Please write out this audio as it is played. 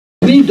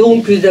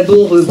Donc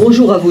d'abord,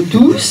 bonjour à vous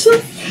tous.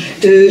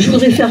 Je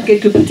voudrais faire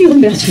quelques petits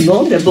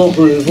remerciements. D'abord,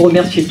 vous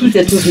remercier tous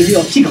d'être venus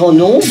en si grand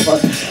nombre.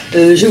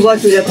 Je vois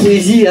que la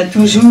poésie a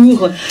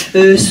toujours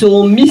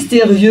son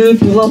mystérieux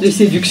pouvoir de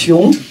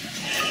séduction.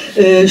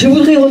 Je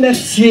voudrais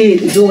remercier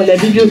donc, la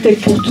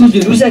bibliothèque pour tous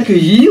de nous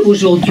accueillir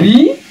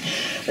aujourd'hui.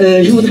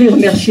 Je voudrais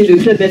remercier le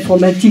club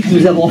informatique.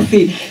 Nous avons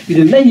fait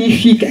une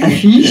magnifique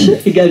affiche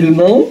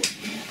également.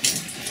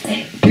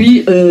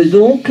 Puis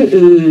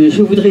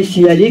je voudrais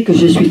signaler que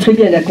je suis très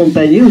bien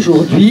accompagnée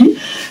aujourd'hui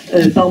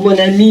par mon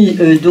amie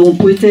dont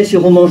poétesse et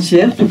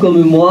romancière, tout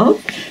comme moi,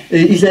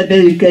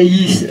 Isabelle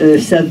Caïs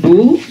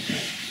Sabot,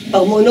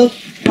 par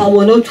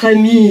mon autre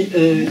amie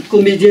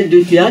comédienne de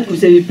théâtre que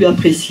vous avez pu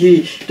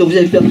apprécier, dont vous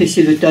avez pu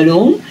apprécier le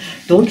talent,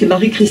 donc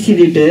Marie-Christine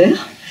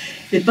Hébert,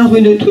 et par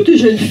une toute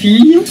jeune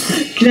fille,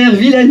 Claire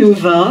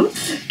Villanova,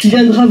 qui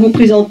viendra vous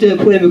présenter un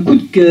poème coup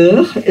de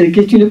cœur, qui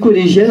est une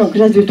collégienne en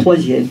classe de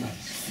 3e.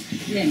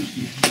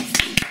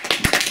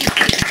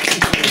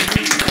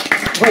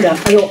 Voilà,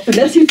 alors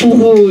merci pour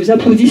vos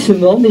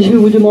applaudissements, mais je vais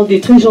vous demander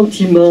très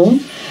gentiment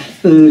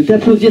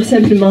d'applaudir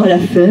simplement à la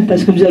fin,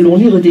 parce que nous allons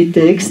lire des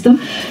textes,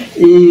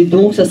 et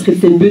donc ça serait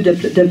peut-être mieux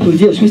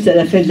d'applaudir juste à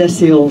la fin de la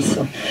séance.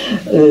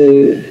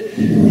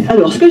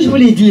 Alors, ce que je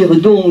voulais dire,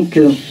 donc,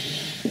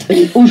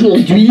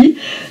 aujourd'hui,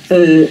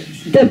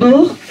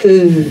 d'abord,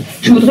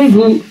 je voudrais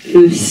vous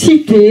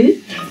citer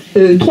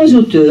 3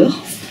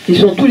 auteurs, qui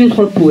sont tous les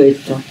 3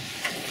 poètes.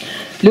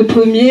 Le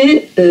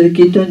premier,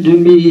 qui est un de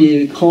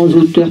mes grands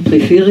auteurs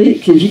préférés,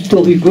 qui est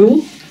Victor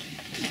Hugo,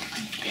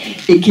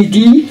 et qui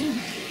dit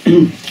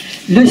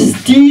 « Le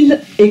style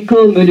est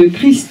comme le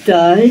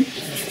cristal,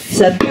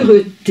 sa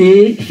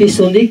pureté fait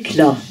son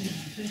éclat. »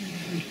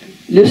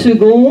 Le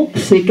second,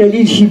 c'est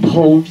Khalil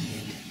Gibran.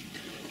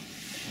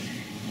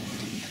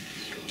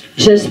 «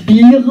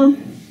 J'aspire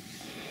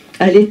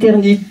à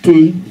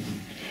l'éternité,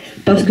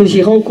 parce que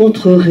j'y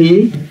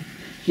rencontrerai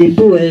les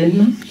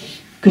poèmes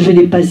que je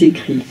n'ai pas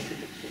écrits. »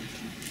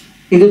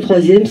 Et le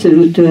troisième, c'est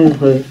l'auteur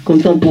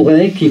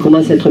contemporain qui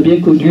commence à être bien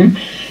connu,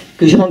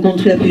 que j'ai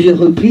rencontré à plusieurs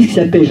reprises, qui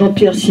s'appelle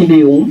Jean-Pierre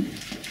Siméon.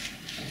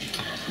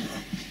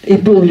 Et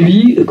pour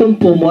lui, comme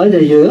pour moi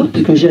d'ailleurs,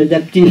 parce que j'ai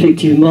adapté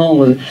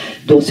effectivement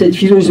dans cette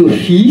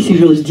philosophie, si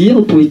j'ose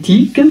dire,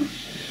 poétique,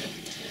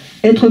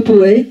 être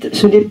poète,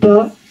 ce n'est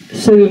pas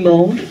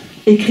seulement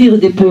écrire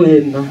des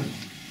poèmes.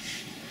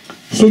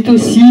 C'est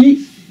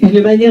aussi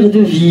une manière de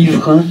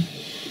vivre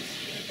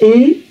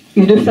et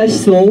une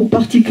façon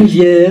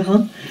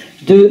particulière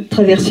de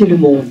traverser le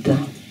monde.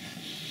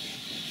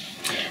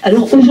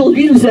 Alors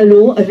aujourd'hui, nous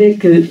allons,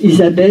 avec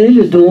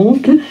Isabelle,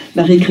 donc,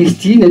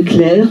 Marie-Christine,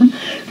 Claire,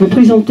 vous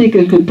présenter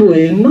quelques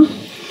poèmes.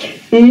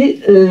 Et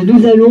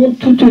nous allons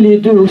toutes les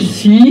deux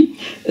aussi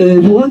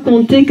vous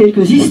raconter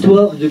quelques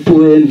histoires de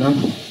poèmes.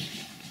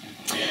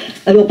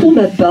 Alors pour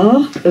ma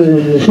part,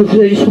 vous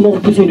allez sûrement vous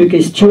poser une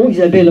question.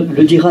 Isabelle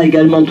le dira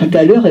également tout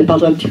à l'heure, elle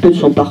parlera un petit peu de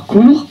son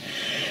parcours.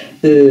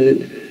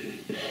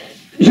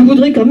 Je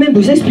voudrais quand même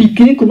vous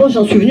expliquer comment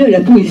j'en suis venue à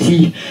la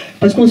poésie.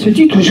 Parce qu'on se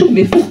dit toujours,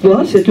 mais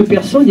pourquoi cette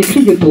personne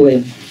écrit des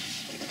poèmes?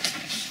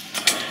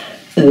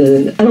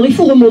 Alors il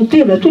faut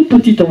remonter à ma toute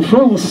petite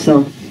enfance.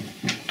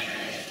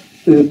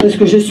 Parce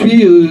que je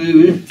suis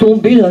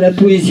tombée dans la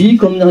poésie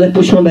comme dans la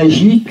potion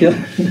magique,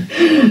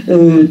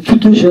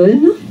 toute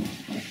jeune.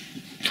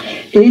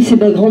 Et c'est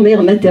ma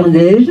grand-mère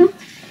maternelle,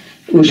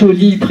 au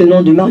joli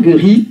prénom de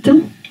Marguerite,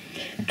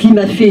 qui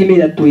m'a fait aimer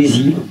la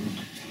poésie.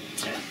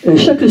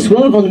 Chaque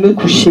soir, avant de me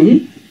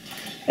coucher,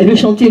 elle me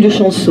chantait une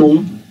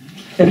chanson,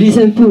 elle me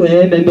lisait un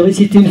poème, elle me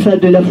récitait une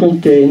fable de La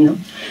Fontaine.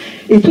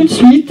 Et tout de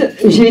suite,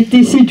 j'ai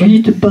été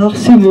séduite par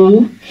ces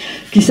mots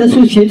qui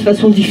s'associaient de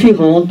façon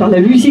différente, par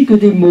la musique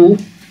des mots.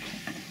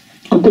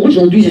 Encore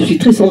aujourd'hui, je suis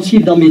très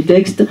sensible dans mes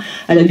textes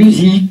à la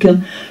musique,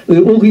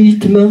 au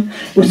rythme,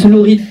 aux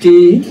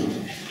sonorités.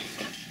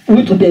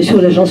 Outre bien sûr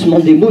l'agencement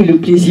des mots et le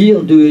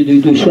plaisir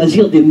de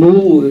choisir des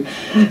mots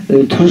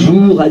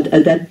toujours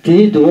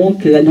adaptés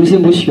donc à nos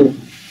émotions.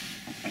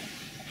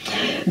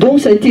 Donc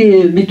ça a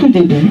été mes tout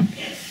débuts.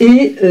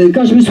 Et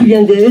quand je me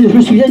souviens d'elle, je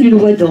me souviens d'une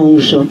voix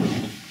d'ange.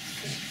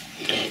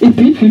 Et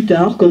puis plus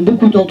tard, comme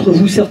beaucoup d'entre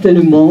vous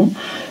certainement,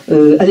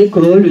 à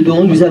l'école,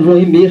 donc nous avons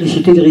aimé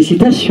réciter des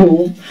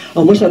récitations.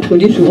 Alors moi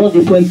j'apprenais souvent des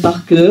poèmes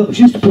par cœur,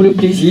 juste pour le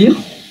plaisir.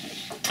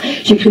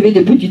 J'écrivais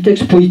des petits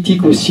textes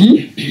poétiques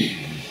aussi.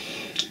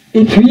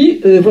 Et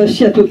puis,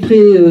 voici à peu près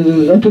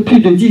un peu plus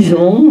de 10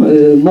 ans,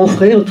 mon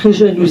frère, très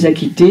jeune, nous a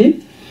quittés.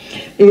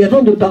 Et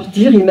avant de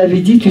partir, il m'avait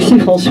dit, tu sais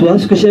François,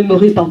 ce que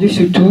j'aimerais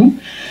par-dessus tout,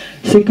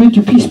 c'est que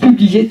tu puisses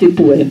publier tes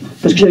poèmes.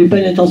 Parce que je n'avais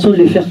pas l'intention de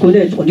les faire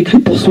connaître. On écrit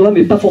pour soi,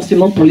 mais pas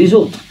forcément pour les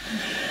autres.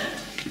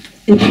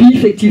 Et puis,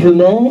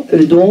 effectivement,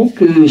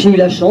 j'ai eu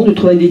la chance de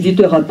trouver un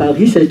éditeur à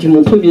Paris. Ça a été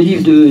mon premier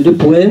livre de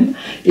poèmes.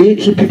 Et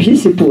j'ai publié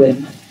ces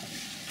poèmes.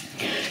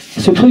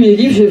 Ce premier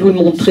livre, je vais vous le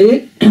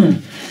montrer.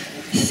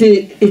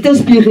 est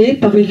inspiré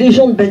par une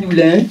légende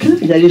banyoulinque,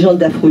 la légende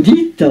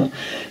d'Aphrodite,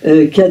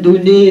 qui a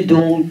donné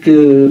donc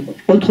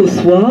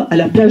autrefois à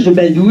la plage de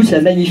Banyuls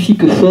sa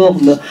magnifique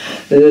forme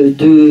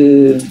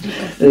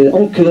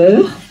en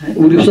cœur,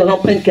 ou de son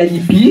empreinte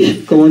canipige,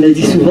 comme on a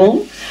dit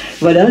souvent.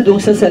 Voilà,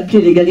 donc ça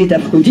s'appelait les galets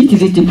d'Aphrodite,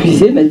 ils étaient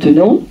épuisés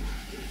maintenant.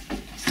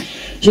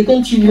 J'ai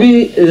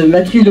continué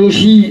ma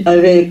trilogie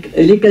avec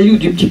les cailloux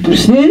du petit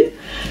poussé,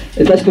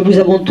 parce que nous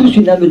avons tous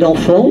une âme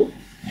d'enfant.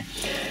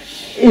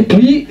 Et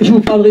puis, je vous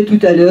parlerai tout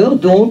à l'heure,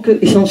 donc,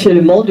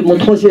 essentiellement, de mon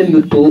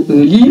troisième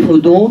livre,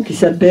 donc, qui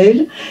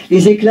s'appelle «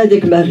 Les éclats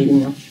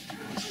d'Aigues-Marines ».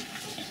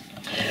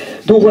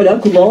 Donc voilà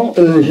comment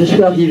je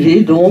suis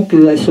arrivée, donc,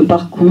 à ce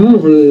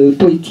parcours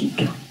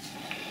poétique.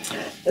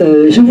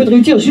 Je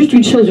voudrais dire juste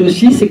une chose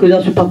aussi, c'est que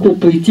dans ce parcours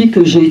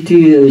poétique, j'ai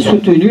été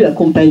soutenue,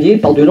 accompagnée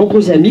par de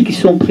nombreux amis qui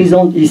sont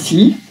présents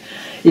ici,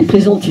 et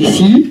présentes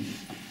ici.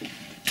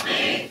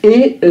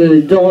 Et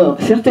dans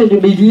certains de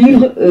mes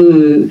livres,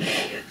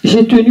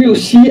 j'ai tenu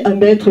aussi à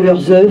mettre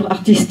leurs œuvres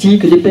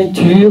artistiques, des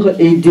peintures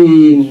et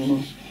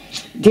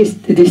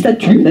des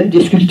statues, même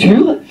des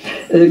sculptures,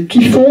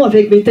 qui font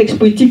avec mes textes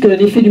poétiques un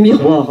effet de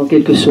miroir, en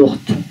quelque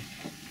sorte.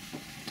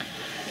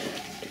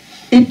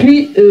 Et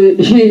puis,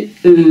 j'ai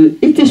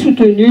été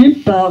soutenue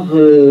par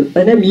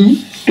un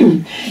ami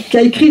qui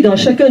a écrit dans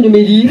chacun de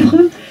mes livres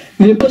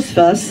une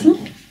postface.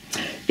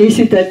 Et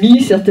cet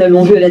ami, certains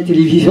l'ont vu à la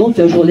télévision,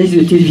 c'est un journaliste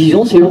de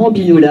télévision, c'est Laurent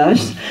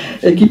Bignolas,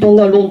 qui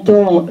pendant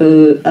longtemps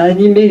a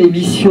animé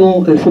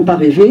l'émission Faut pas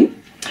rêver,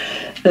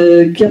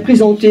 qui a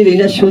présenté les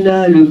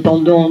nationales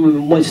pendant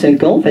moins de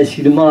 5 ans,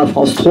 facilement à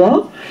France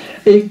 3,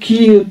 et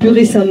qui plus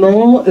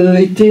récemment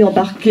était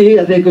embarqué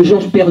avec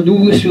Georges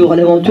Perdoux sur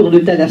l'aventure de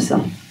Thalassa.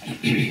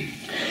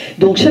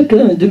 Donc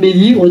chacun de mes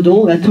livres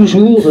donc, a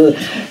toujours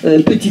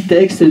un petit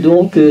texte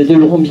donc, de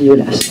Laurent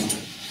Bignolas.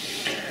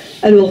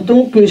 Alors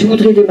donc je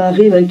voudrais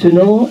démarrer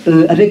maintenant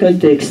avec un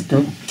texte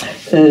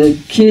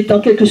qui est en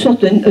quelque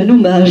sorte un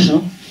hommage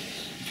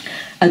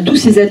à tous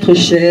ces êtres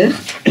chers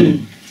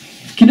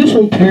qui ne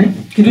sont plus,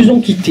 qui nous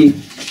ont quittés.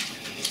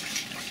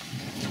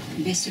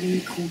 Baisse le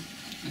micro.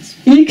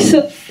 X,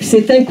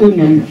 c'est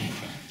inconnu.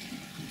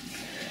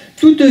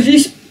 Toute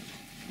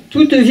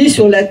vie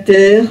sur la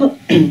terre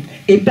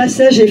est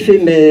passage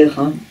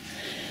éphémère.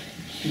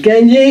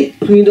 Gagner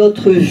une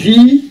autre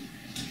vie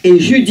est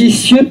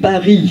judicieux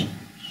pari.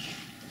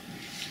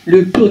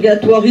 Le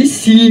purgatoire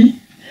ici,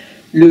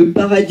 le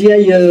paradis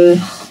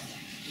ailleurs,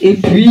 et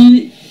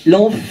puis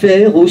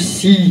l'enfer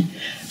aussi.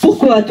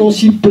 Pourquoi a-t-on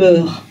si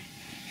peur?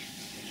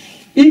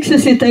 X,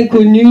 c'est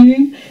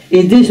inconnu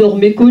et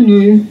désormais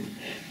connu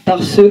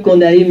par ceux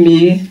qu'on a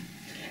aimés,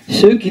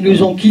 ceux qui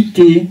nous ont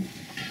quittés.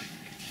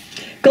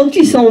 Quand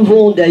ils s'en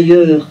vont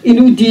d'ailleurs, ils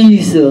nous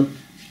disent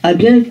à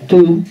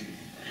bientôt,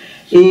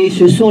 et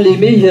ce sont les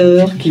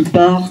meilleurs qui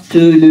partent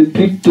le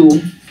plus tôt.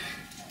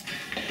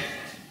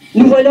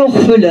 Nous voilà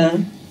orphelins.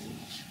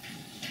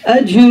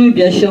 Adieu,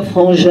 bien chers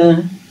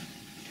frangins.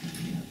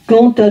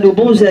 Quant à nos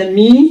bons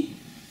amis,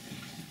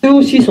 eux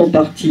aussi sont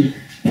partis.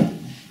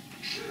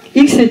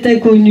 X est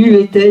inconnu,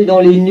 est-elle dans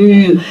les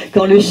nues,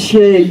 quand le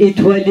ciel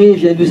étoilé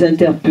vient nous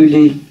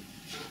interpeller.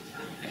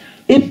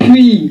 Et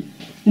puis,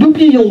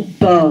 n'oublions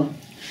pas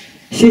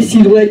ces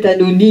silhouettes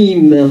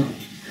anonymes,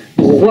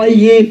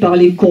 broyées par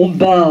les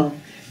combats,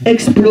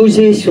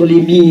 explosées sur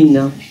les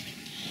mines.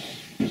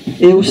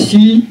 Et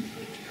aussi,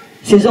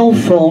 ces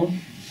enfants,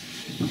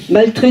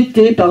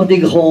 maltraités par des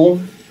grands,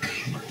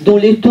 dont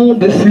les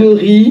tombes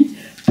fleuries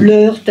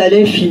pleurent à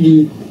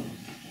l'infini.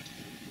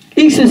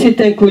 X,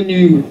 c'est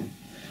inconnu.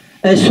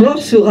 Un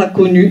jour sera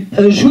connu.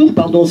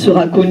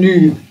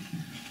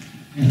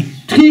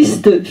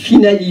 Triste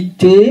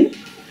finalité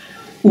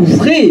ou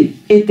vraie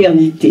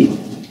éternité.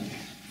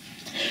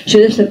 Je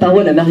laisse la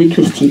parole à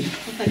Marie-Christine.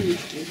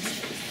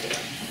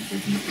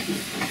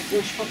 Je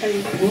prends pas le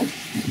micro.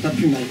 Pas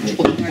plus mal. Je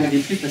crois qu'on n'avait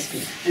plus parce que...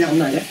 Alors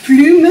on a la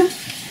plume,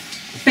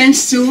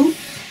 pinceau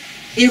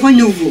et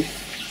renouveau.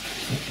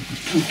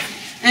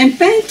 Un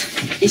peintre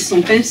et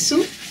son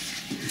pinceau,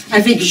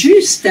 avec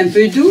juste un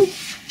peu d'eau,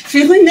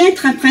 fait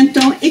renaître un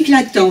printemps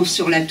éclatant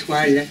sur la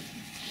toile.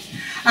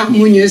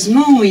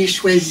 Harmonieusement, il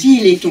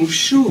choisit les tons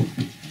chauds.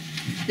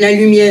 La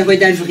lumière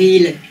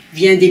d'avril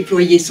vient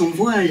déployer son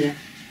voile.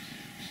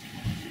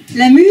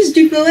 La muse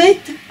du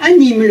poète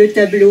anime le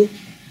tableau.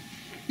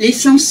 Les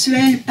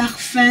sensuels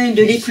parfums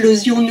de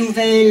l'éclosion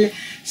nouvelle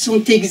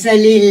sont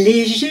exhalés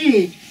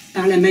légers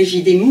par la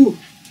magie des mots.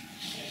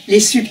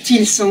 Les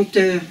subtiles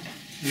senteurs,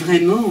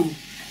 vraiment,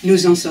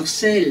 nous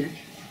ensorcellent.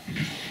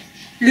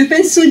 Le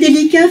pinceau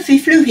délicat fait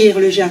fleurir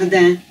le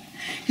jardin.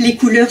 Les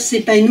couleurs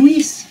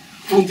s'épanouissent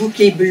en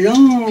bouquets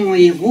blancs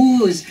et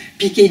roses,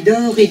 piqués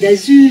d'or et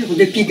d'azur,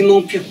 de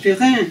pigments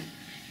purpurins.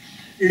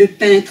 Le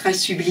peintre a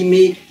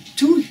sublimé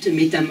toute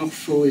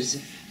métamorphose.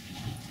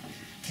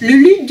 Le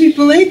luth du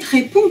poète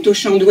répond aux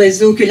chants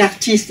d'oiseaux que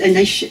l'artiste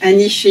a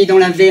nichés dans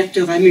la verte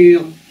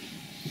ramure.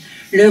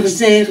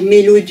 Leurs airs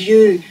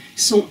mélodieux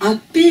sont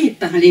happés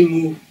par les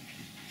mots.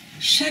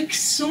 Chaque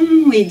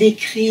son est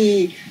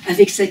décrit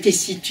avec sa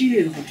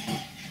tessiture.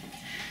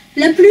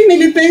 La plume et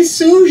le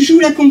pinceau jouent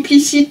la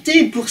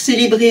complicité pour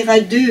célébrer à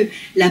deux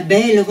la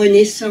belle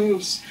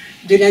renaissance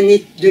de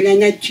la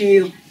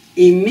nature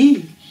aimée,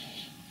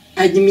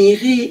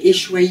 admirée et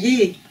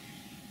choyée,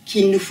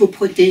 qu'il nous faut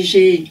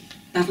protéger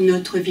par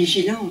notre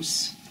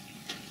vigilance.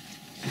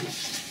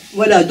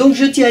 Voilà, donc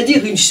je tiens à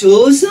dire une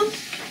chose.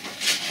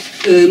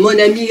 Mon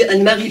amie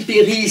Anne-Marie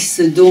Péris,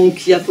 donc,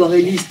 qui est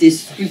aquarelliste et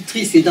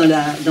sculptrice, est dans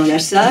la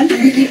salle.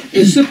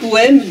 Ce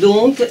poème,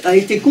 donc, a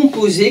été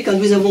composé quand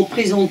nous avons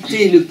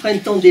présenté le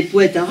Printemps des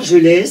poètes à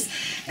Argelès.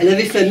 Elle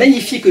avait fait un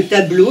magnifique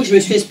tableau, je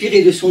me suis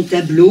inspirée de son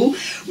tableau,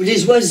 où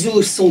les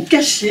oiseaux sont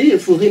cachés, il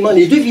faut vraiment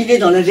les deviner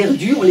dans la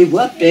verdure, on les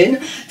voit à peine,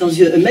 dans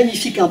un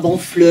magnifique arbre en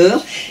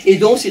fleurs. Et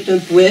donc c'est un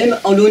poème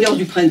en l'honneur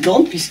du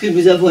printemps, puisque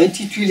nous avons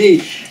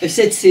intitulé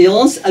cette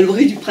séance à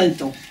l'orée du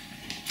printemps.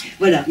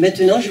 Voilà,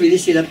 maintenant je vais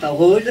laisser la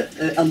parole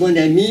à mon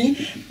amie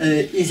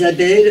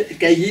Isabelle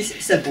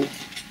Caillis-Sabot.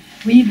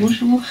 Oui,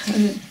 bonjour.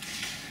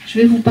 Je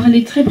vais vous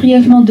parler très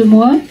brièvement de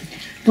moi.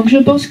 Donc je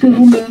pense que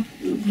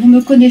vous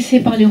me connaissez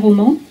par les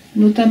romans,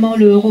 notamment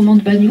le roman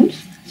de Banyuls.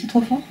 C'est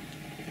trop fort?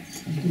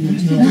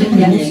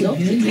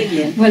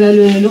 Voilà,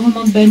 le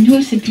roman de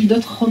Banyuls et puis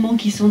d'autres romans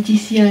qui sont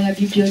ici à la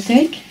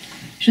bibliothèque.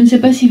 Je ne sais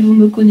pas si vous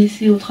me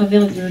connaissez au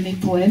travers de mes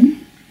poèmes.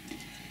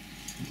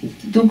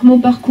 Donc mon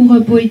parcours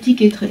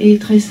poétique est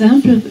très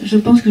simple. Je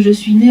pense que je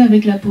suis née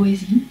avec la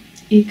poésie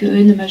et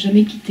qu'elle ne m'a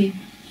jamais quittée.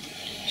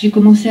 J'ai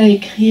commencé à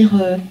écrire,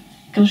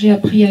 quand j'ai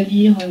appris à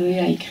lire et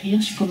à écrire,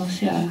 j'ai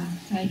commencé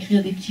à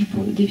écrire des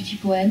petits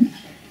poèmes.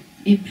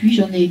 Et puis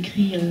j'en ai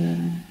écrit,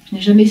 je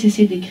n'ai jamais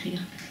cessé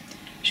d'écrire.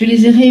 Je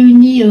les ai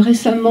réunis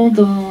récemment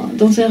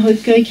dans un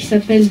recueil qui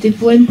s'appelle « Des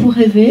poèmes pour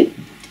rêver »,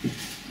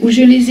 où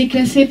je les ai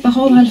classés par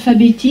ordre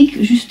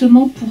alphabétique,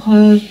 justement pour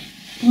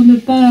ne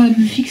pas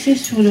me fixer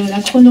sur la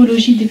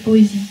chronologie des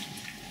poésies.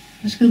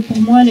 Parce que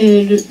pour moi,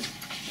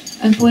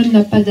 un poème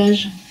n'a pas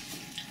d'âge.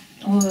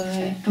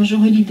 Quand je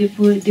relis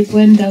des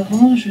poèmes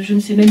d'avant, je ne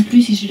sais même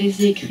plus si je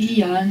les ai écrits il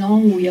y a 1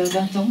 an ou il y a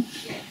 20 ans.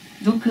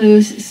 Donc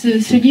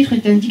ce livre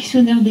est un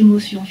dictionnaire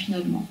d'émotions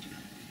finalement.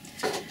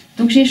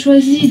 Donc j'ai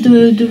choisi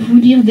de vous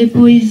lire des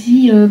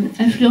poésies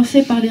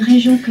influencées par les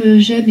régions que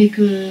j'aime et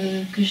que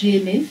j'ai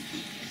aimées.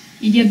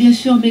 Il y a bien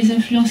sûr mes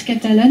influences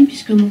catalanes,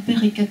 puisque mon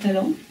père est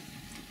catalan.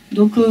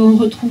 Donc on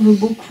retrouve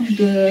beaucoup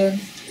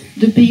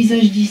de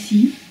paysages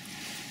d'ici.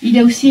 Il y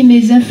a aussi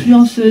mes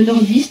influences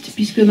nordistes,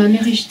 puisque ma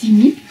mère est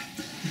ch'timi.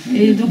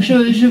 Et donc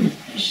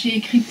j'ai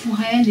écrit pour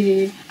elle,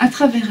 et à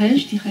travers elle,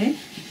 je dirais,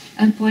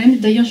 un poème.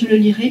 D'ailleurs, je le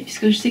lirai,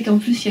 puisque je sais qu'en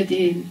plus, il y a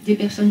des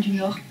personnes du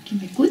Nord qui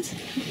m'écoutent.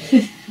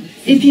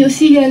 Et puis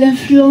aussi, il y a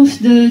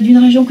l'influence d'une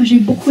région que j'ai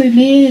beaucoup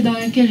aimée, dans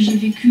laquelle j'ai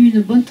vécu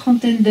une bonne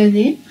trentaine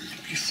d'années.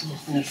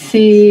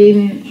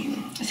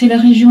 C'est la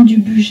région du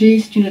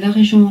Bugey, c'est la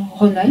région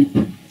Rhône-Alpes.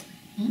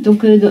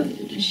 Donc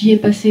j'y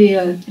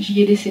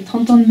ai laissé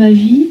 30 ans de ma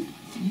vie.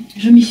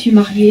 Je m'y suis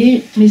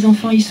mariée, mes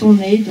enfants y sont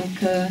nés,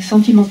 donc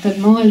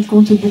sentimentalement, elle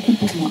compte beaucoup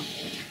pour moi.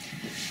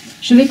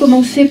 Je vais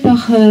commencer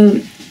par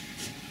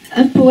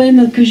un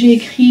poème que j'ai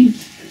écrit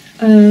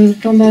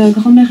quand ma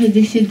grand-mère est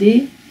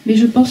décédée, mais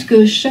je pense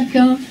que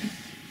chacun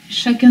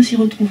s'y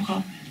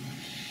retrouvera.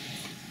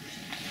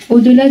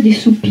 Au-delà des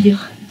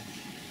soupirs,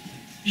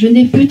 je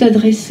n'ai pu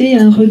t'adresser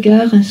un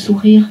regard, un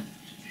sourire.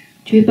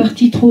 Tu es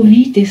parti trop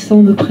vite et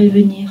sans me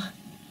prévenir.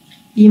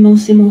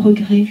 Immense est mon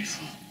regret.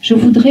 Je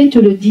voudrais te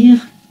le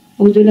dire,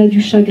 au-delà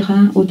du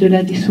chagrin,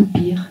 au-delà des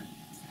soupirs.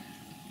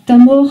 Ta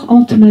mort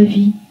hante ma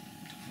vie.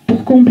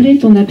 Pour combler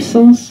ton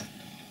absence,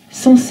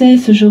 sans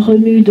cesse je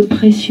remue de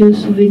précieux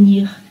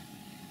souvenirs.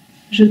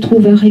 Je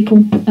trouve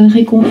un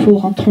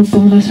réconfort en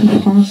trompant ma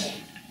souffrance,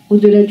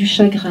 au-delà du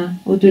chagrin,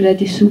 au-delà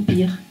des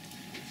soupirs.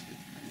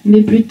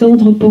 Mes plus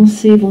tendres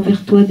pensées vont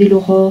vers toi dès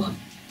l'aurore.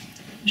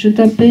 Je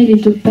t'appelle et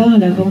te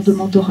parle avant de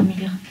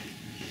m'endormir.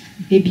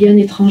 Et bien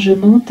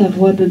étrangement, ta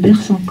voix me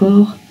berce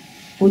encore,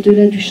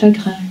 au-delà du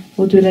chagrin,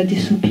 au-delà des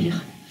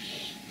soupirs.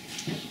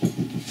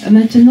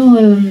 Maintenant,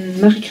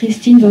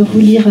 Marie-Christine va vous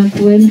lire un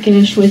poème qu'elle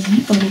a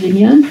choisi parmi les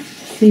miens.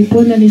 C'est «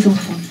 Poème à mes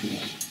enfants ».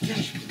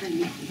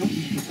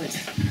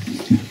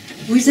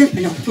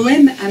 Alors,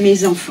 poème à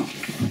mes enfants.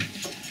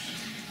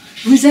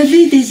 Vous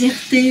avez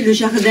déserté le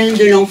jardin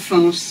de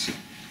l'enfance.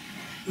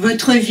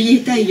 Votre vie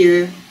est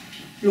ailleurs,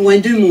 loin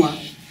de moi,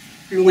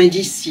 loin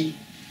d'ici.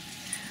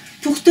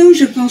 Pourtant,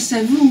 je pense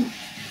à vous,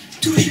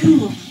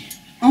 toujours,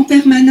 en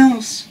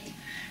permanence.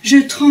 Je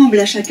tremble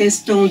à chaque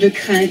instant de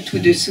crainte ou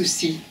de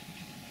souci.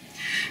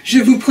 Je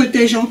vous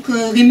protège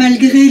encore, et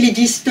malgré les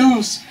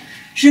distances,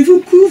 je vous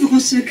couvre en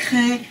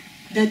secret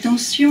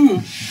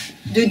d'attention,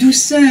 de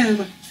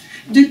douceur,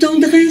 de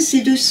tendresse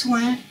et de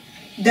soin,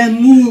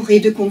 d'amour et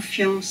de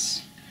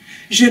confiance.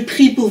 Je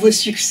prie pour vos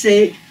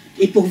succès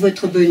et pour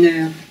votre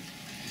bonheur.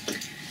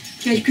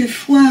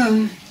 Quelquefois,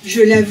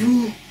 je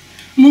l'avoue,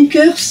 mon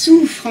cœur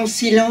souffre en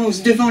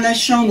silence devant la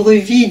chambre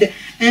vide,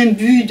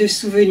 imbue de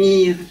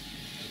souvenirs.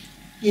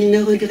 Il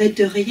ne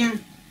regrette rien.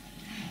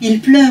 Il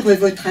pleure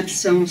votre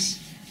absence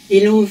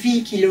et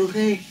l'envie qu'il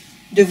aurait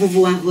de vous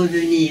voir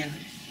revenir.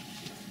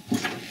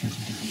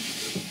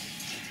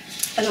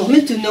 Alors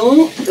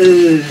maintenant,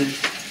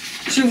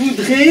 je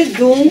voudrais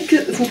donc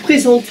vous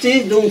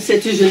présenter donc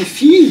cette jeune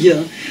fille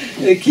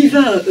qui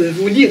va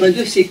vous lire un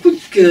de ses coups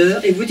de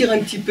cœur et vous dire un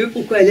petit peu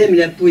pourquoi elle aime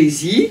la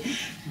poésie.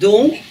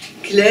 Donc,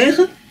 Claire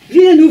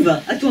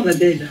Villanova, à toi ma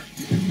belle.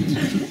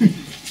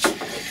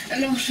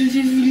 Alors je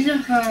vais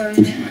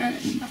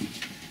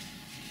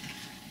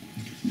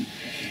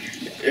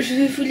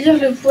vous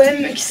lire le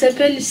poème qui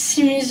s'appelle «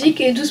 6 musiques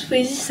et 12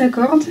 poésies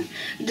s'accordent »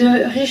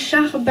 de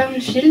Richard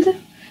Barnfield.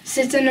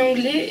 C'est un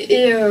anglais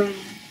et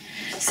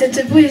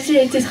cette poésie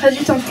a été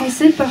traduite en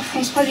français par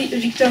François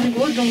Victor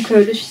Hugo, donc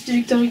le fils de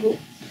Victor Hugo,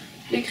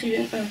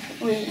 l'écrivain,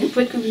 le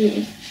poète que vous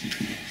aimez.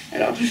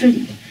 Alors je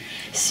lis.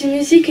 6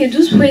 musiques et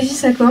 12 poésies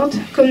s'accordent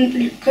comme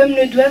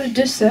le doivent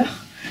deux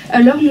sœurs.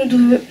 Alors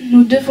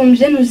nous devons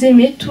bien nous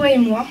aimer, toi et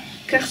moi,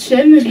 car tu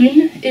aimes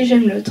l'une et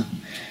j'aime l'autre.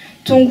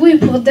 Ton goût est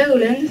pour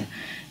Daoland,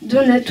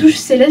 dont la touche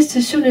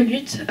céleste sur le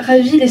luth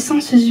ravit les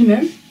sens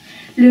humains.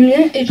 Le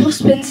mien est pour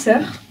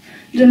Spencer,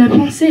 dont la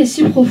pensée est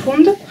si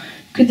profonde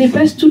que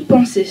dépasse toute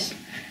pensée.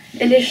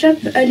 Elle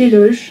échappe à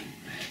l'éloge.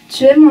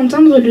 Tu aimes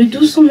entendre le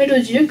doux son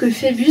mélodieux que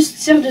Phébus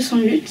tire de son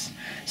luth,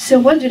 ce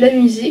roi de la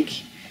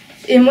musique,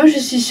 et moi je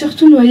suis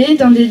surtout noyée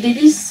dans des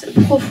délices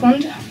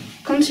profondes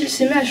quand il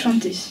se met à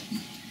chanter.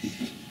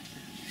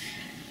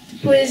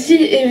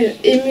 Poésie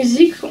et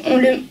musique ont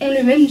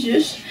le même Dieu,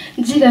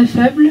 dit la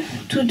fable,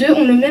 tous deux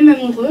ont le même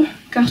amoureux,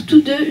 car tous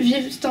deux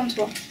vivent en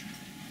toi.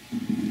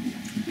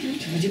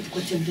 Tu veux dire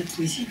pourquoi tu aimes la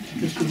poésie?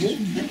 Quelques mots,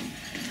 hein?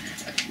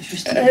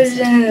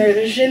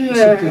 J'aime...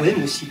 Ce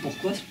poème aussi,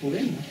 pourquoi ce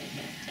poème?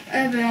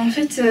 En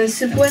fait,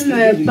 ce poème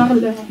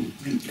parle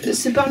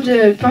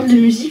de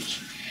musique.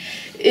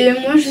 Et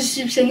moi, je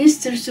suis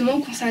pianiste justement au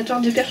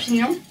conservatoire de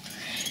Perpignan.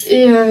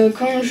 Et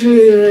quand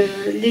je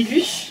l'ai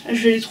lu,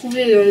 je l'ai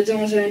trouvé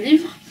dans un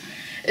livre,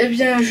 eh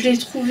bien, je l'ai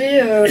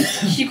trouvé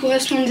qui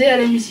correspondait à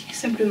la musique,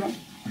 simplement.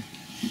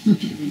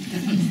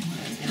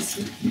 Merci.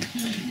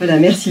 Voilà,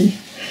 merci.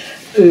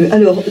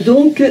 Alors,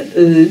 donc,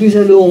 nous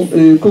allons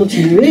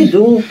continuer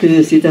donc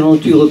cette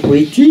aventure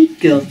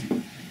poétique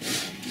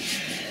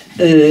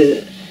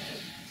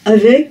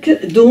avec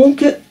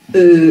donc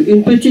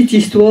une petite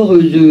histoire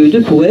de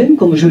poème,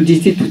 comme je le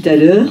disais tout à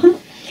l'heure.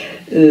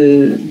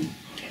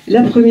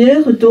 La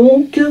première,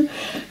 donc,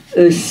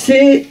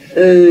 c'est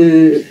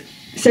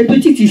cette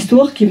petite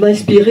histoire qui m'a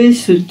inspiré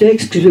ce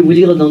texte que je vais vous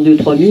lire dans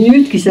 2-3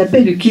 minutes, qui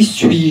s'appelle « Qui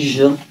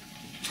suis-je »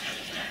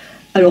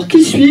 Alors,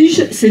 qui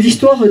suis-je? C'est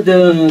l'histoire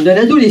d'un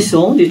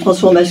adolescent, des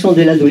transformations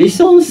de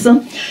l'adolescence,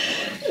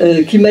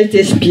 qui m'a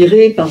été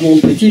inspiré par mon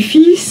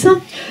petit-fils,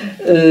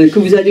 que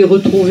vous allez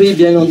retrouver,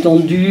 bien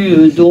entendu,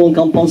 donc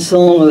en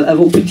pensant à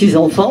vos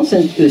petits-enfants,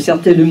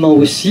 certainement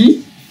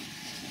aussi.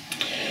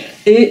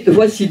 Et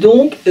voici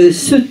donc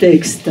ce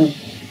texte.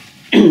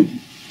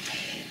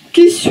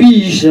 Qui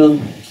suis-je?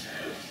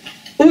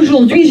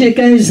 Aujourd'hui, j'ai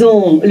 15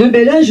 ans, le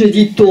bel âge,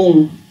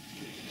 dit-on.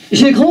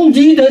 J'ai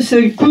grandi d'un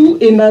seul coup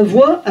et ma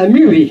voix a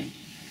mué.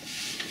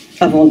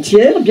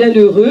 Avant-hier, bien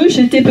heureux,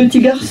 j'étais petit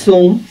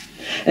garçon,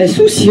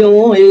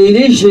 insouciant et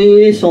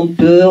léger, sans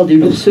peur des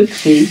lourds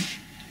secrets.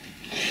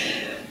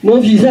 Mon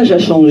visage a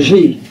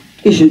changé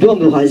et je dois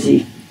me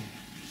raser.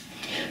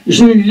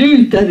 Je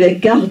lutte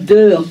avec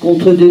ardeur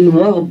contre de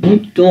noirs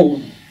boutons.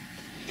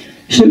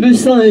 Je me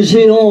sens un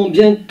géant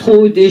bien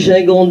trop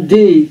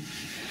dégingandé,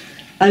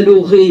 à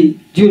l'orée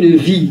d'une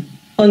vie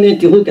en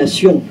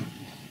interrogation.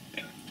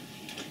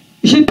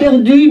 J'ai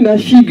perdu ma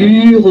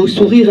figure au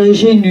sourire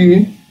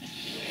ingénu,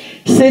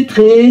 ces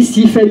traits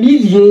si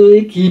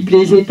familiers qui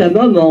plaisaient à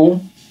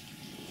maman.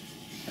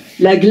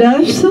 La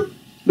glace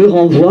me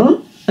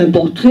renvoie un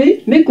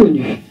portrait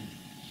méconnu.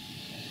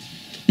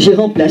 J'ai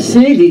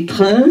remplacé les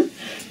trains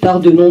par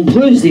de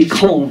nombreux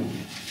écrans.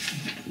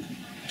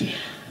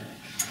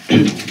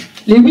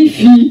 Les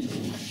Wi-Fi,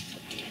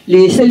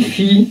 les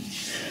selfies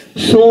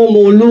sont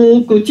mon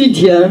lot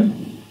quotidien.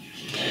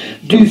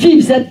 Du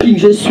vif zapping,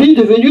 je suis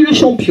devenu le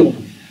champion.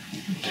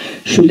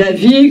 Je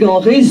navigue en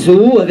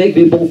réseau avec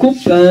mes bons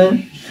copains.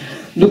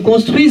 Nous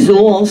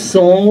construisons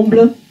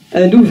ensemble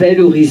un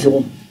nouvel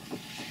horizon.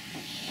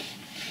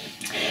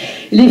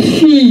 Les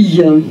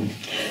filles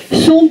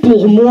sont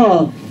pour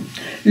moi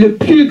le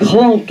plus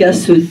grand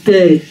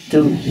casse-tête.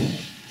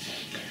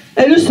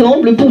 Elles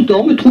semblent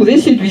pourtant me trouver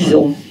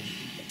séduisant.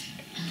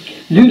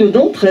 L'une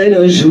d'entre elles,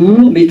 un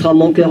jour, mettra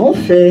mon cœur en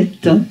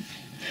fête.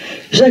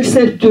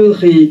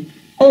 J'accepterai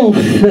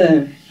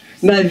enfin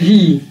ma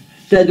vie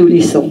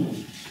d'adolescent.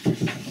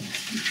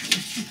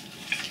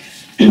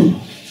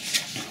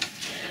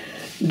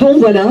 Donc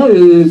voilà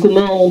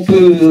comment on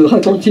peut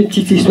raconter une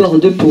petite histoire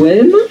de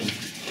poème.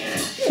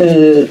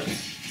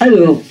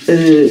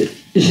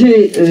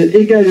 J'ai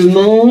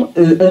également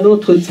un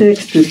autre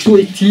texte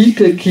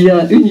poétique qui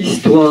a une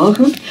histoire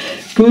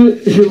que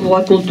je vous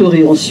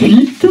raconterai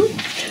ensuite.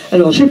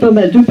 Alors j'ai pas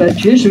mal de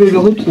papier, je vais le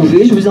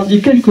retrouver, je vous en dis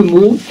quelques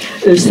mots.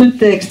 Ce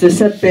texte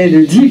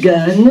s'appelle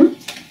Digane.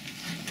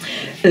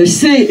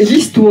 C'est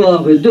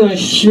l'histoire d'un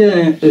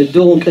chien,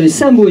 donc un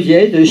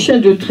samoyède, un chien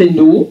de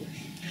traîneau.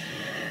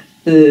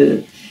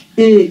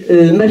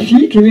 Ma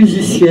fille, qui est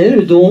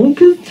musicienne,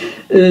 donc,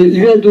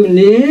 lui a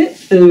donné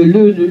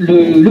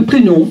le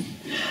prénom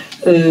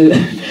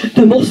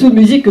d'un morceau de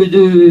musique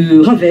de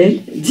Ravel,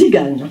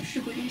 Tzigane.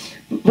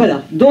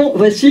 Voilà, donc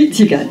voici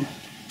Tzigane.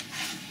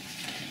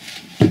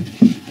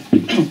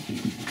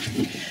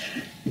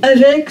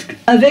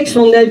 Avec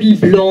son habit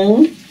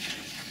blanc,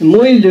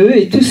 moelleux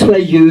et tout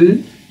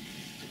soyeux,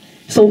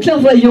 son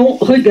clairvoyant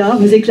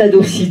regard aux éclats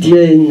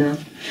d'obsidienne,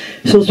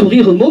 son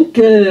sourire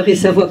moqueur et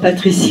sa voix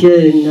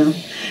patricienne,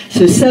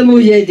 ce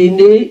samoyed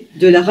aîné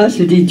de la race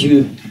des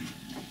dieux.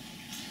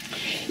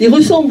 Il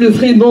ressemble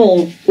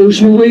vraiment aux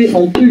jouets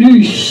en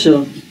peluche,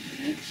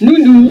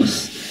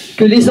 nounours,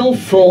 que les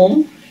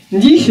enfants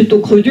nichent au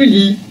creux du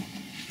lit.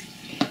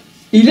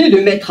 Il est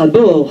le maître à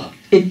bord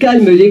et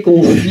calme les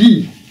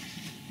conflits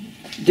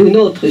de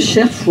notre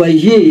cher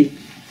foyer.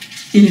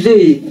 Il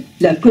est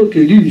la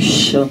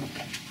coqueluche.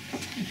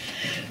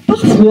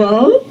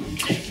 Parfois,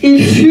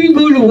 il fugue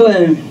au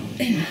loin,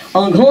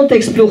 en grand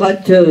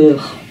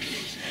explorateur.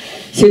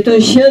 C'est un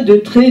chien de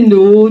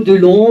traîneau, de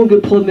longues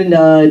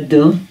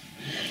promenades.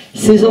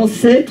 Ses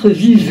ancêtres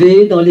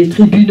vivaient dans les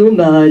tribus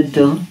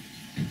nomades.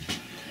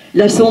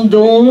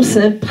 L'ascendance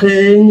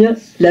imprègne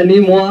la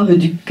mémoire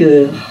du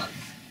cœur.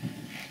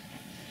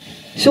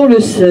 Sur le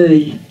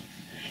seuil,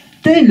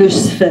 tel le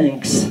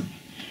sphinx,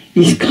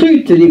 il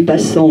scrute les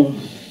passants.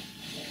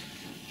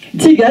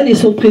 Tzigane est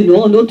son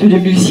prénom en note de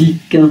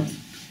musique.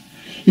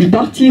 Il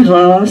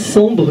partira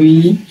sans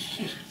bruit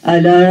à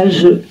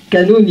l'âge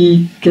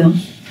canonique,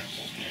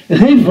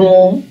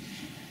 rêvant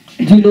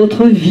d'une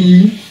autre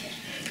vie,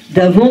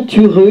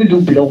 d'aventureux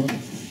loup blanc.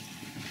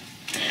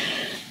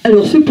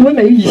 Alors ce poème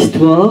a une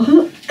histoire.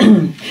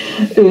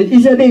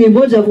 Isabelle et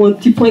moi, nous avons un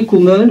petit point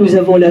commun. Nous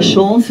avons la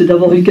chance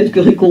d'avoir eu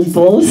quelques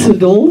récompenses,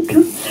 donc.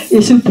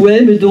 Et ce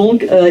poème,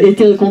 donc, a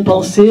été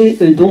récompensé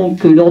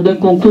donc, lors d'un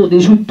concours des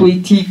joutes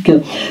poétiques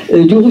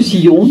du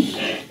Roussillon.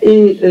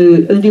 Et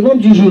un des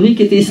membres du jury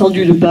qui était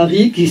descendu de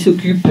Paris, qui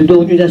s'occupe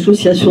d'une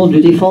association de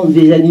défense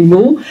des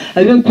animaux,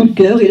 a eu un coup de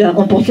cœur et l'a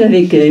emporté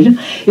avec elle.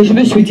 Et je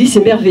me suis dit,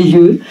 c'est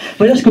merveilleux.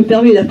 Voilà ce que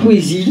permet la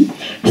poésie,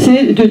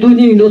 c'est de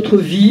donner une autre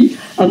vie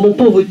à mon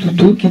pauvre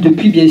toutou qui,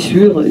 depuis, bien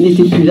sûr,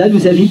 n'était plus là,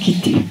 nous avait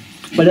quittés.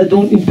 Voilà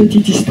donc une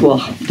petite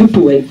histoire de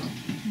poème.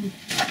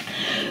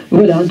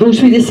 Voilà, donc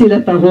je vais laisser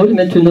la parole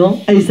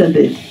maintenant à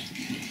Isabelle.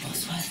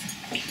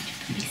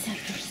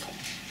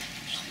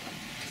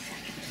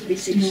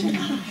 C'est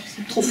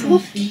trop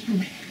fort.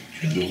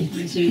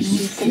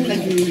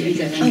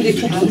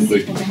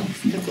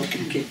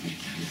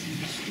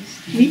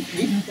 Oui.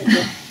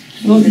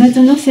 Bon,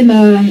 maintenant, c'est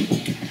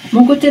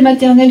mon côté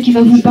maternel qui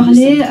va vous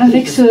parler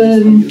avec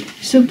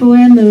ce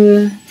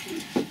poème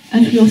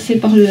influencé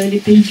par les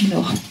pays du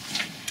Nord.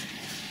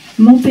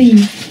 Mon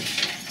pays.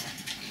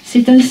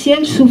 C'est un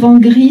ciel souvent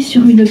gris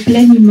sur une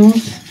plaine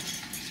immense,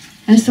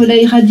 un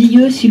soleil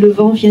radieux si le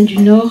vent vient du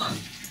nord,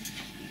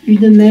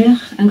 une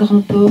mer, un grand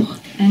port,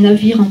 un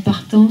navire en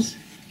partance,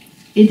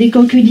 et des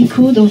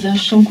coquelicots dans un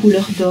champ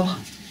couleur d'or.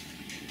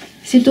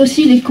 C'est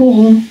aussi les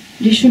corons,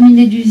 les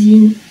cheminées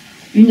d'usine,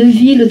 une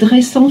ville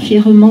dressant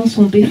fièrement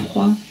son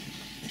beffroi,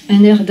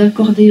 un air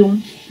d'accordéon,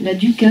 la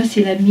ducasse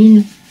et la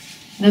mine,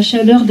 la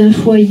chaleur d'un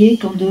foyer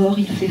quand dehors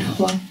il fait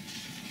froid.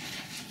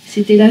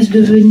 C'est hélas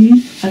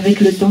devenu,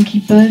 avec le temps qui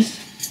passe,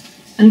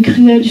 un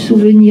cruel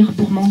souvenir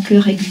pour mon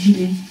cœur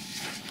exilé,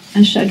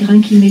 un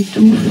chagrin qui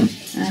m'étouffe,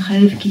 un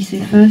rêve qui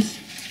s'efface,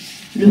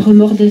 le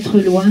remords d'être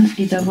loin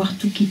et d'avoir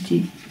tout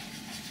quitté.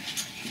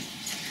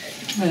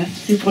 Voilà,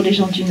 c'est pour les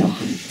gens du Nord.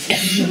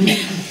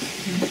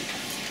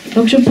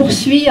 Donc je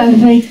poursuis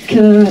avec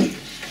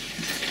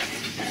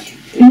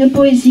une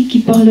poésie qui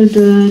parle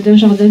d'un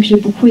jardin que j'ai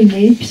beaucoup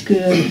aimé, puisque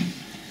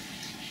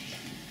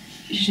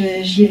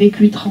j'y ai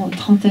vécu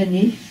 30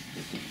 années.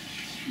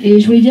 Et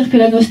je voulais dire que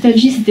la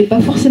nostalgie, c'était pas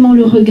forcément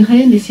le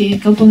regret, mais c'est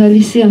quand on a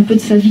laissé un peu de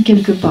sa vie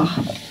quelque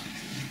part.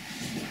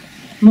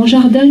 Mon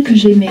jardin que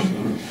j'aimais.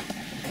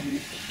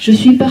 Je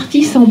suis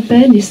partie sans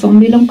peine et sans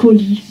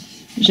mélancolie.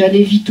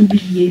 J'allais vite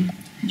oublier,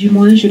 du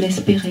moins je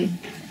l'espérais.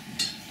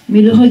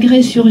 Mais le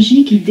regret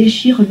surgit qui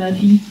déchire ma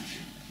vie.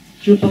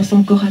 Je pense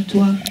encore à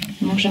toi,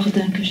 mon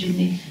jardin que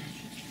j'aimais.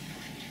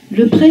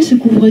 Le pré se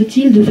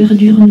couvre-t-il de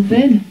verdure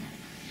nouvelle?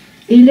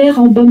 Et l'air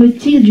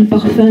embaume-t-il du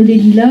parfum des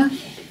lilas?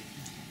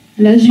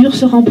 L'azur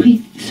se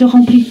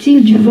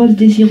remplit-il du vol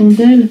des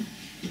hirondelles?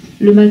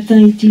 Le matin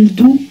est-il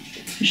doux?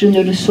 Je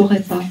ne le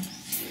saurais pas.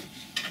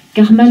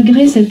 Car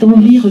malgré cette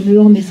envie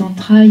remuant mes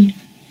entrailles,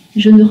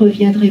 je ne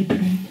reviendrai plus.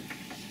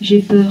 J'ai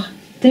peur,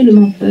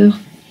 tellement peur,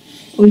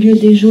 au lieu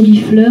des jolies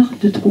fleurs,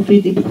 de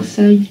trouver des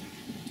broussailles,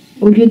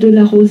 au lieu de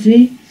la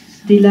rosée,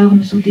 des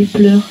larmes ou des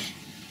pleurs,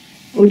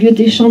 au lieu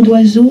des chants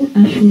d'oiseaux,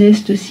 un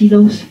funeste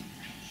silence,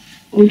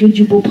 au lieu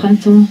du beau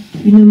printemps,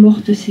 une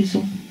morte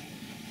saison,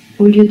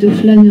 au lieu de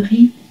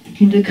flânerie,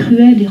 une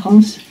cruelle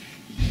errance,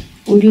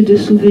 au lieu de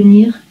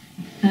souvenirs,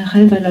 un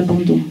rêve à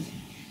l'abandon.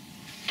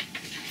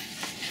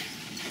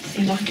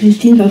 Et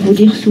Marie-Christine va vous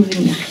lire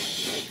Souvenir.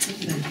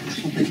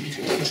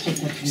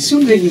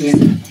 Souvenir.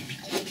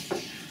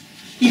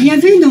 Il y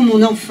avait dans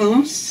mon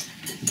enfance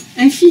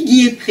un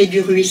figuier près du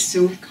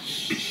ruisseau.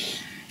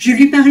 Je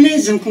lui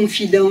parlais en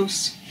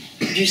confidence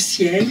du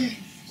ciel,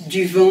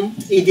 du vent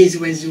et des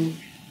oiseaux.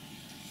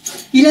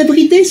 Il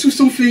abritait sous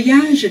son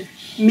feuillage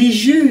mes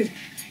jeux,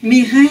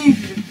 mes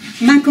rêves,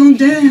 ma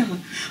candeur,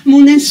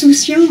 mon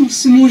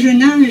insouciance, mon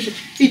jeune âge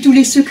et tous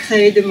les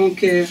secrets de mon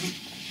cœur.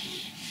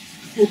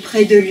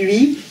 Auprès de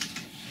lui,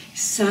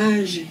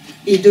 sage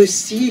et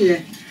docile,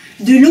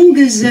 de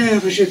longues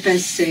heures je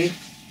passais.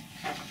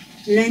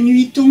 La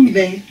nuit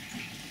tombait,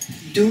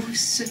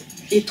 douce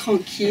et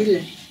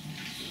tranquille.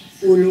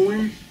 Au loin,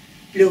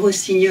 le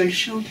rossignol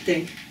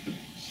chantait.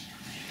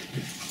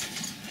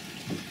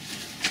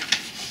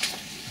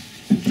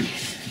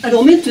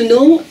 Alors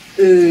maintenant,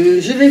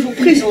 je vais vous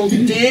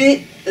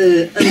présenter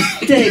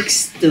un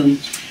texte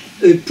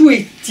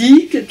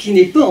poétique qui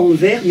n'est pas en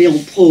vers mais en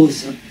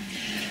prose.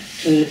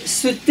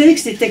 Ce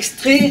texte est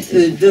extrait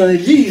d'un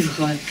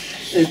livre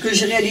que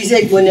j'ai réalisé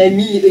avec mon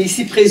amie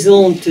ici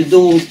présente,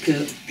 donc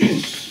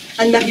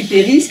Anne-Marie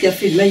Péris, qui a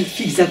fait de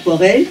magnifiques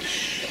aquarelles.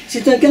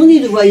 C'est un carnet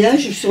de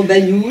voyage sur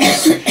Banyuls,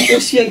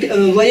 aussi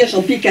un voyage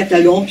en pays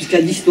catalan, puisqu'il y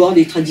a l'histoire,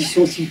 les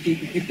traditions du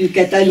pays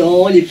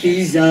catalan, les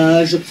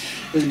paysages,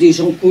 des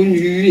gens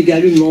connus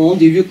également,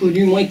 des lieux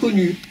connus, moins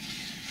connus.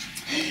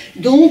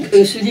 Donc,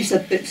 ce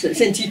livre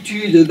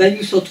s'intitule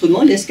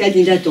Banyuls-sur-Mer, l'escale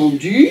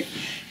inattendue,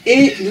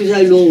 et nous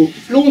allons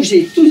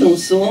plonger tous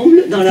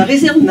ensemble dans la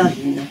réserve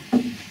marine.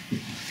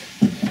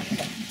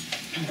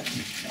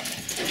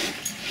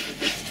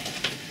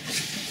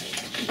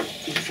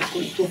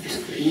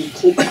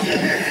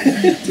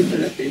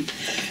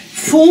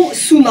 Fond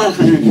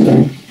sous-marin.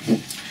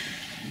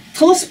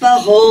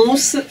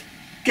 Transparence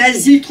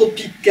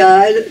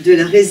quasi-tropicale de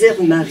la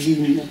réserve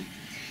marine.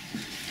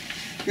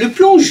 Le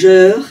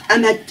plongeur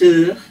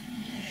amateur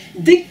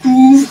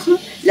découvre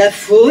la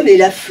faune et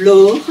la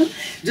flore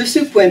de ce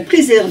point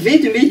préservé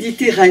de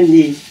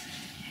Méditerranée.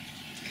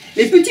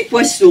 Les petits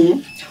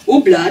poissons,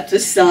 oblates,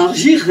 sards,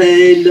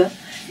 girelles,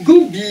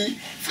 gobies,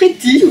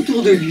 frétillent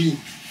autour de lui.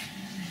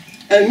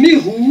 Un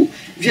mérou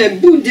vient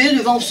bouder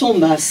devant son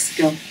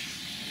masque.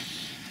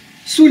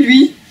 Sous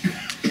lui,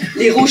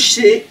 les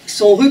rochers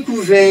sont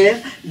recouverts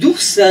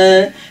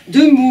d'oursins,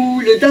 de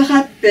moules,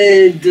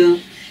 d'arapèdes,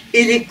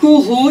 et les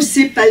coraux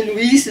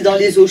s'épanouissent dans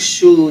les eaux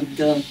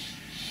chaudes.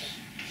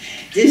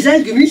 Des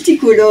algues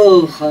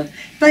multicolores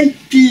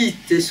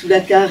palpitent sous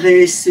la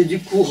caresse du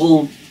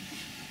courant.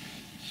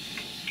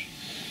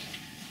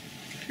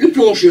 Le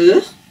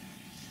plongeur,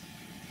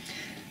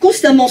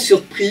 constamment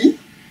surpris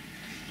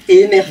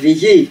et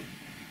émerveillé,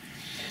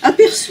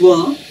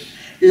 aperçoit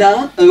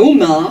là un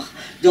homard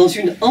dans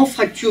une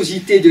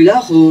anfractuosité de la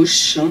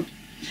roche,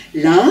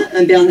 là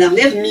un Bernard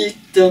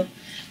l'ermite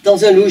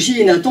dans un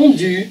logis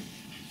inattendu,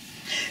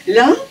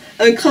 là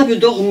un crabe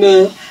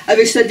dormeur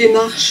avec sa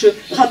démarche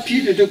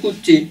rapide de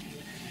côté,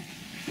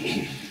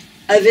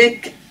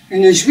 avec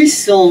une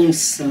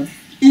jouissance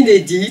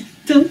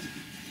inédite.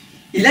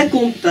 Il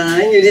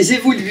accompagne les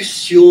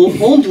évolutions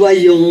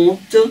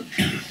ondoyantes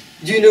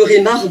d'une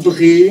raie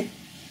marbrée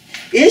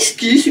et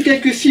esquisse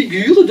quelques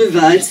figures de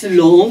valse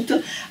lente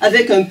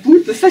avec un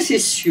poulpe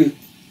facétieux.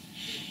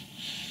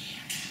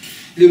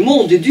 Le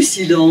monde du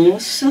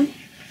silence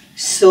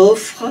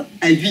s'offre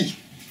à lui.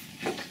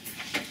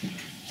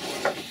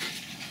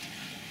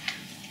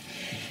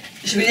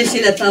 Je vais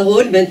laisser la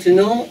parole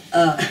maintenant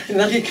à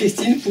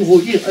Marie-Christine pour vous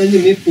lire un de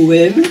mes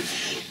poèmes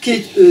qui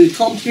est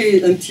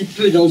trempé un petit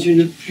peu dans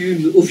une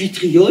plume au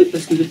vitriol,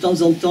 parce que de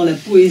temps en temps la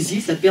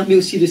poésie, ça permet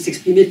aussi de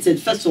s'exprimer de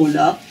cette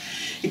façon-là,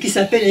 et qui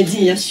s'appelle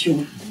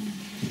Indignation.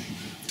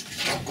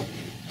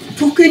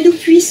 Pour que nous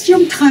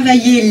puissions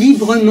travailler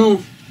librement,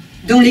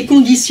 dans les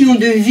conditions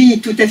de vie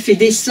tout à fait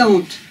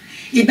décentes,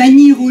 et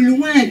bannir au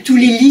loin tous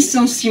les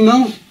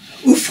licenciements,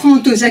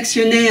 offrant aux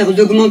actionnaires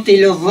d'augmenter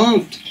leur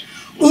rente,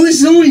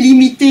 osons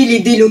limiter les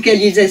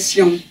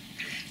délocalisations,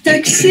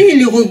 taxer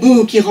le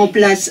robot qui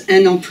remplace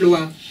un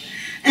emploi,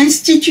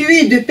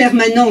 instituer de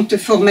permanentes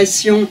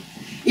formations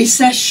et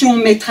sachons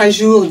mettre à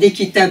jour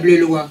d'équitables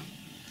lois.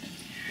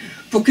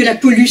 Pour que la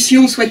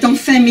pollution soit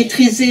enfin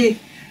maîtrisée,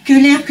 que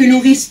l'air que l'on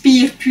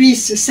respire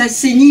puisse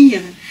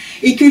s'assainir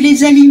et que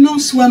les aliments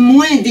soient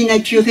moins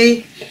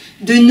dénaturés,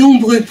 de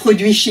nombreux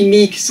produits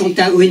chimiques sont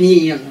à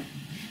honnir.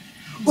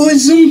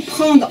 Osons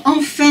prendre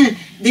enfin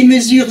des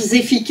mesures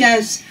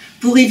efficaces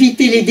pour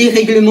éviter les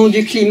dérèglements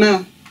du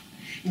climat,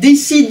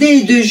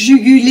 décider de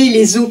juguler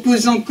les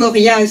opposants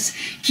coriaces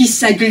qui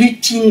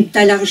s'agglutinent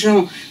à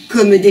l'argent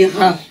comme des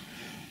rats,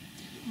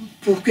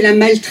 pour que la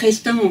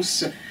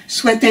maltraitance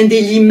soit un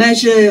délit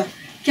majeur,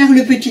 car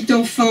le petit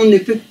enfant ne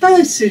peut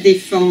pas se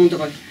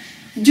défendre.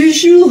 Du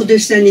jour de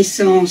sa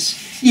naissance,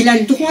 il a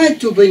le droit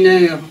au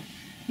bonheur,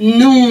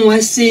 non à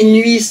ces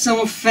nuits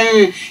sans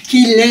fin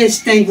qui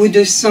laissent un goût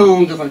de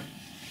cendre.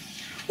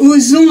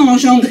 Osons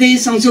engendrer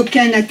sans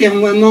aucun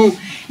atermoiement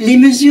les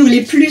mesures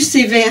les plus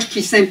sévères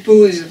qui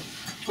s'imposent,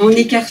 en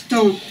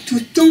écartant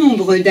toute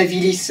ombre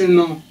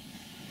d'avilissement.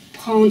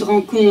 Prendre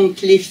en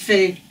compte les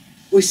faits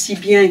aussi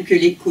bien que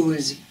les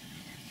causes.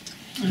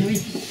 Oui.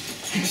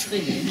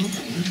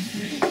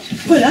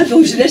 Voilà,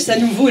 donc je laisse à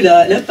nouveau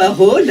la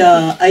parole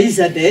à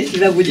Isabelle qui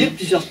va vous lire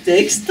plusieurs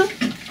textes.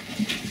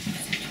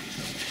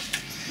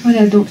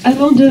 Voilà, donc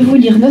avant de vous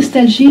lire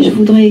Nostalgie, je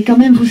voudrais quand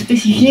même vous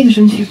spécifier que je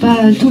ne suis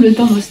pas tout le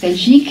temps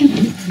nostalgique.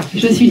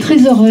 Je suis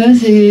très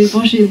heureuse et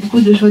bon, j'ai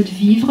beaucoup de joie de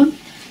vivre.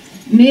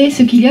 Mais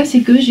ce qu'il y a,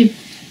 c'est que j'ai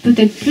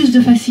peut-être plus de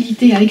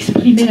facilité à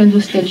exprimer la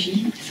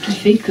nostalgie, ce qui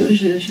fait que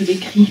je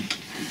l'écris.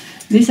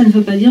 Mais ça ne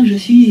veut pas dire que je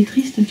suis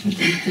triste.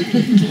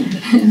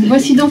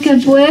 Voici donc un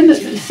poème,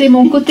 c'est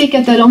mon côté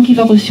catalan qui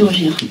va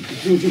ressurgir.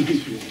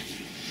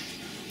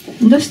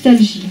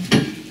 Nostalgie.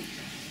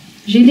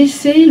 J'ai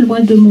laissé,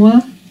 loin de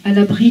moi, à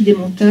l'abri des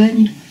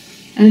montagnes,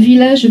 un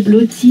village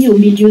blotti au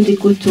milieu des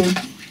coteaux,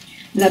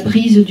 la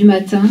brise du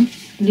matin,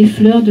 les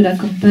fleurs de la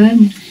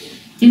campagne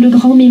et le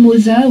grand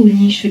mimosa où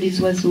nichent les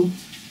oiseaux.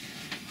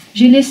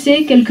 J'ai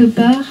laissé quelque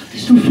part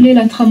souffler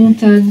la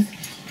tramontane,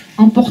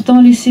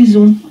 emportant les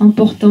saisons,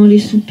 emportant les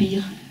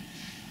soupirs.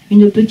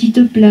 Une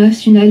petite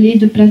place, une allée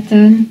de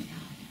platanes,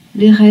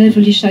 les rêves,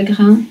 les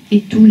chagrins et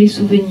tous les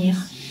souvenirs.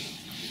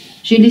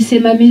 J'ai laissé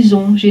ma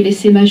maison, j'ai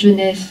laissé ma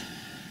jeunesse,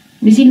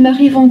 mais il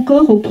m'arrive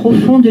encore au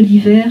profond de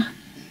l'hiver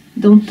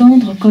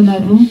d'entendre comme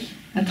avant,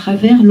 à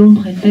travers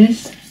l'ombre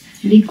épaisse,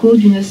 l'écho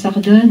d'une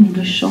sardane ou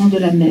le chant de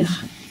la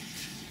mer.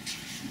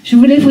 Je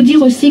voulais vous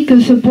dire aussi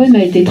que ce poème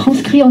a été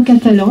transcrit en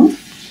catalan,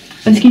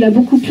 parce qu'il a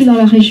beaucoup plu dans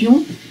la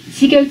région.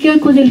 Si quelqu'un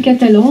connaît le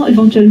catalan,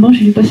 éventuellement je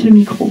lui passe le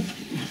micro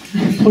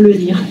pour le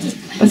lire.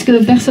 Parce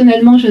que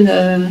personnellement, je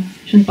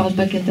ne parle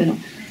pas catalan.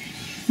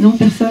 Non,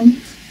 personne ?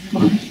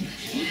 Bon.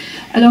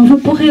 Alors vous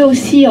pourrez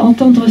aussi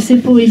entendre ces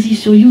poésies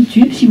sur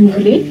YouTube, si vous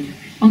voulez,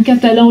 en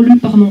catalan lu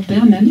par mon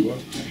père même.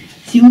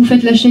 Si vous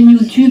faites la chaîne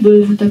YouTube,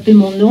 vous tapez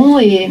mon nom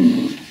et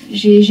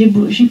j'ai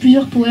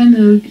plusieurs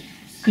poèmes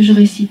que je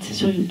récite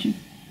sur YouTube.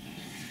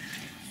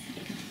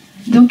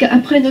 Donc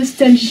après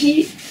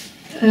Nostalgie,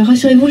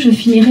 rassurez-vous, je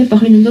finirai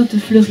par une note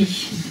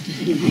fleurie.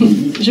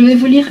 Je vais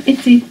vous lire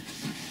Été.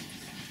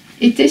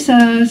 Été,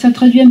 ça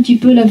traduit un petit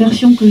peu la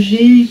version que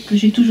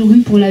j'ai toujours eue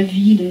pour la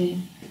ville et...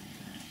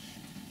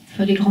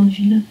 Enfin, les grandes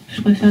villes,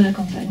 je préfère la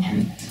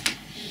campagne.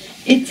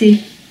 Été.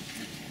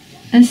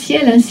 Un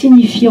ciel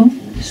insignifiant,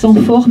 sans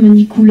forme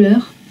ni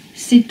couleur,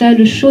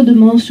 s'étale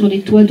chaudement sur les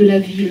toits de la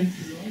ville.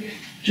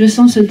 Je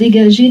sens se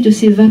dégager de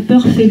ces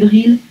vapeurs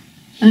fébriles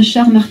un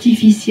charme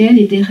artificiel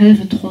et des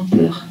rêves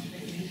trompeurs.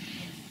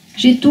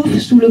 J'étouffe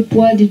sous le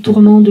poids des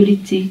tourments de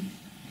l'été.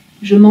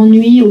 Je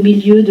m'ennuie au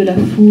milieu de la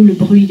foule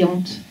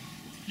bruyante.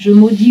 Je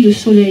maudis le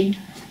soleil,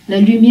 la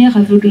lumière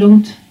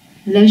aveuglante,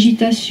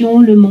 l'agitation,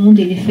 le monde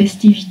et les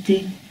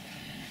festivités.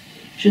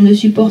 Je ne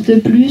supporte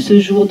plus ce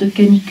jour de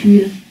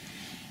canicule.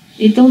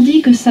 Et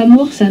tandis que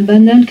s'amorce un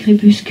banal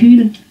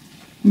crépuscule,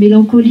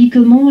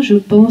 mélancoliquement je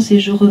pense et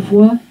je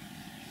revois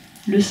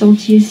le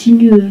sentier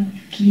sinueux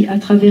qui, à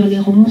travers les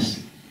ronces,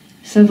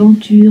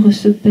 s'aventure,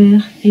 se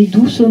perd et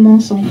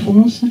doucement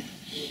s'enfonce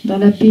dans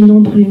la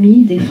pénombre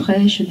humide et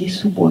fraîche des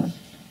sous-bois.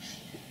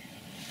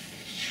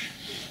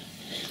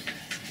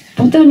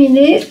 Pour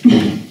terminer,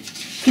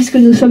 puisque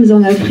nous sommes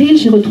en avril,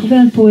 j'ai retrouvé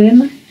un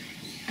poème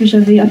que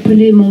j'avais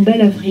appelé « Mon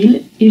bel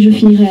avril » et je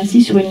finirai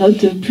ainsi sur une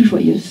note plus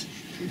joyeuse.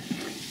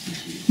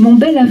 Mon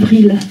bel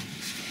avril,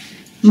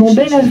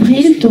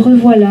 te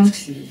revoilà,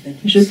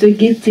 je te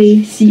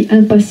guettais si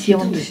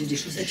impatiente.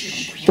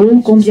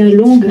 Oh, combien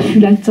longue fut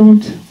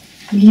l'attente,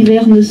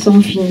 l'hiver ne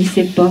s'en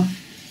finissait pas.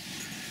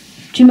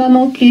 Tu m'as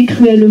manqué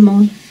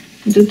cruellement,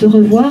 de te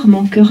revoir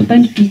mon cœur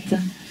palpite,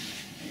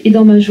 et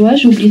dans ma joie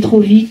j'oublie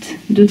trop vite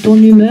de ton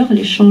humeur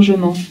les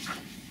changements.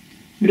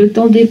 Le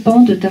temps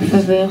dépend de ta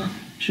faveur,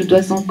 je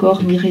dois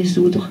encore m'y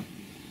résoudre.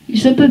 Il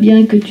se peut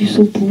bien que tu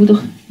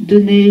saupoudres de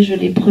neige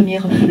les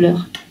premières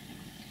fleurs.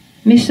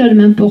 Mais seul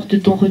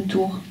m'importe ton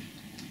retour,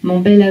 mon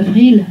bel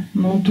avril,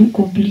 mon doux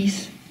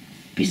complice,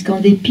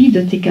 puisqu'en dépit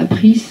de tes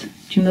caprices,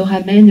 tu me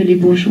ramènes les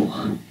beaux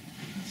jours.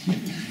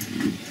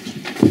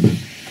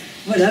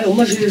 Voilà, alors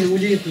moi je vais vous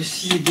lire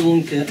aussi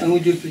donc un ou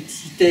deux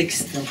petits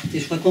textes et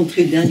je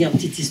raconterai une dernière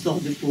petite histoire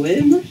de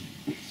poème.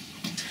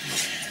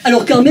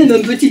 Alors quand même un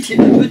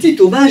petit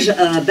hommage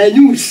à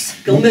Banyuls,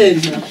 quand même.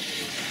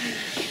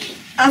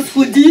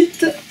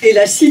 Aphrodite et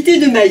la cité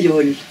de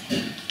Mayol.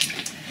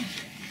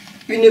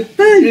 Une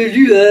pâle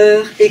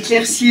lueur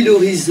éclaircit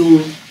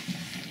l'horizon.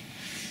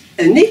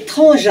 Un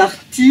étrange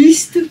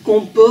artiste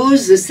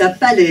compose sa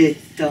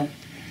palette.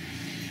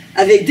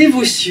 Avec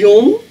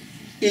dévotion,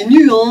 il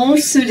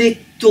nuance les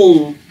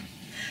tons.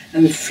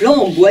 Un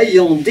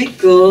flamboyant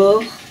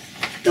décor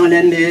dans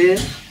la mer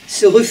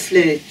se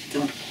reflète.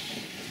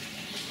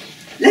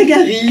 La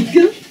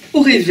garrigue,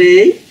 au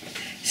réveil,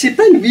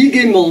 s'épanouit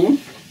gaiement.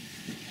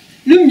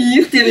 Le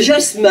myrte et le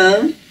jasmin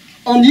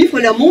enivrent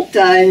la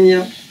montagne.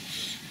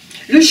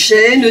 Le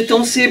chêne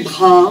tend ses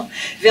bras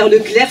vers le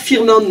clair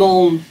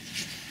firmament,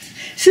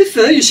 ses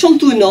feuilles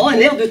chantonnant un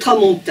air de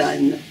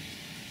tramontane.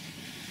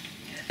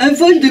 Un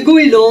vol de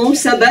goélands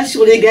s'abat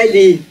sur les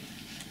galets,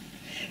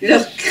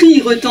 leurs cris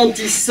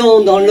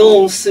retentissant dans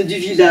l'anse du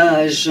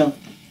village.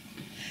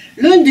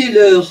 L'un des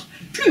leurs,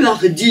 plus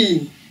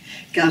hardi,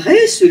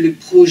 caresse le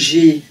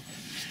projet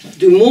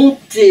de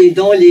monter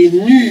dans les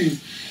nues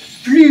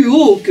plus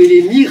haut que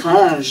les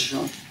mirages.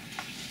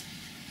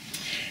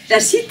 La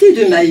cité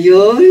de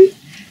Mayol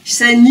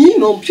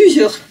s'anime en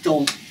plusieurs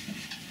temps.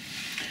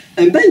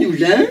 Un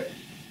Banyoulin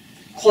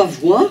croit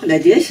voir la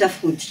déesse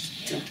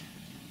Aphrodite.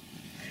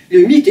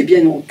 Le mythe est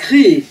bien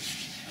ancré,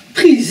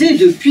 prisé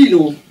depuis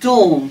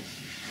longtemps.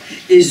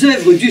 Les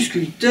œuvres du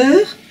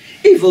sculpteur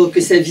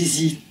évoquent sa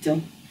visite.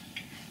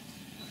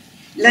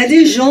 La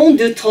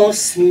légende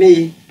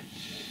transmet.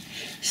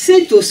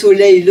 C'est au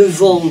soleil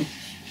levant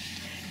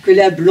que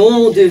la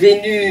blonde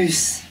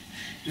Vénus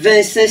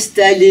vint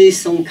s'installer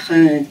sans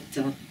crainte.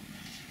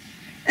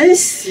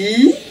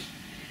 Ainsi,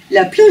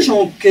 la plage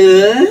en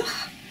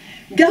cœur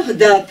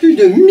garda plus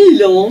de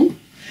 1000 ans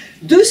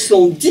de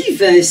son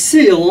divin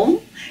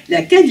séant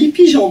la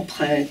calipige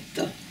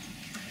empreinte.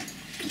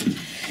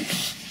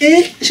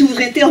 Et je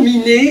voudrais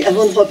terminer,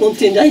 avant de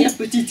raconter une dernière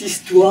petite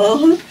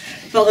histoire,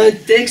 par un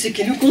texte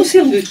qui nous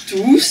concerne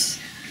tous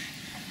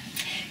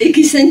et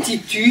qui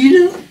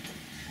s'intitule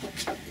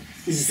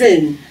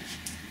Zen.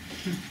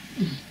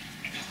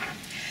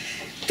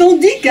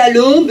 Tandis qu'à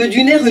l'aube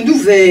d'une ère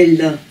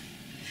nouvelle,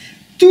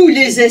 tous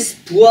les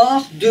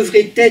espoirs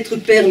devraient être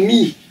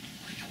permis.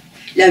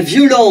 La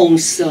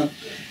violence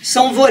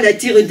s'envole à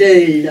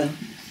tire-d'aile.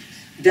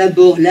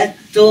 D'abord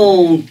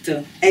latente,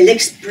 elle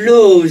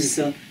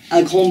explose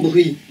à grand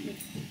bruit.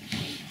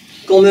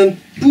 Comme un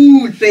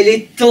poulpe, elle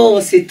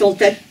étend ses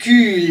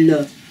tentacules.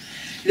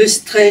 Le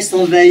stress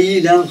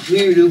envahit la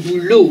rue, le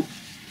boulot.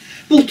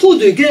 Pour trop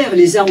de guerre,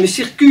 les armes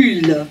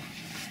circulent.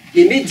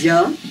 Les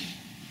médias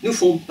nous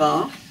font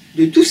part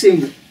de tous ces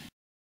mots.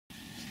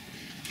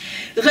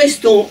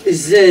 Restons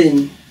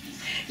zen,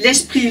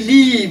 l'esprit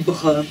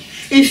libre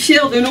et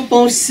fier de nos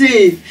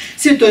pensées.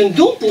 C'est un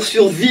don pour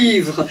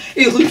survivre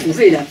et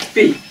retrouver la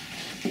paix.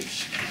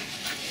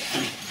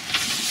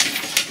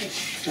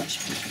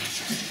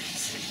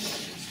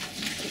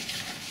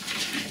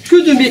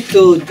 Que de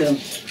méthodes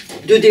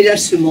de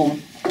délassement.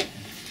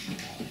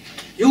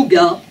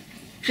 Yoga,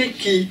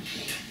 Reiki,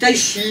 Tai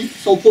Chi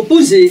sont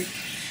proposés.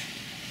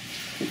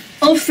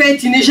 En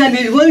fait, il n'est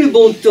jamais loin le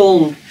bon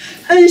temps.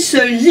 Un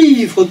seul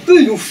livre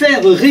peut nous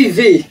faire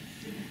rêver.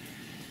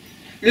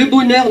 Le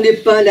bonheur n'est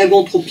pas un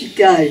lagon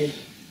tropical.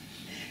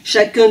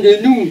 Chacun de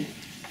nous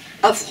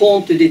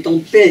affronte des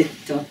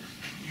tempêtes.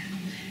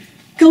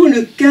 Quand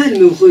le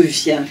calme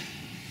revient,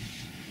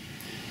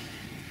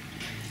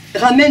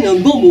 ramène un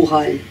bon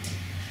moral.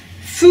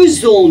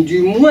 Faisons du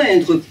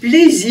moindre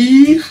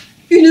plaisir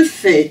une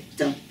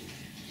fête.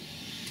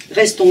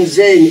 Restons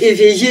zen,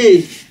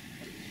 éveillés.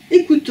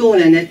 Écoutons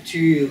la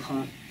nature,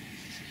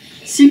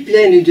 si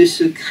pleine de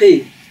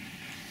secrets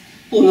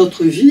pour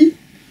notre vie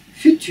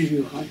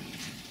future.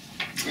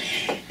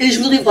 Et je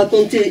voudrais vous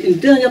raconter une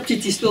dernière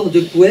petite histoire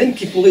de poème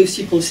qui pourrait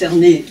aussi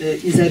concerner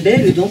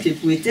Isabelle, donc les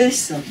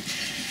poétesses.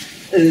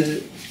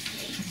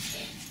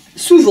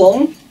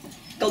 Souvent,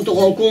 quand on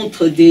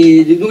rencontre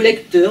de nos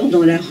lecteurs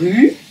dans la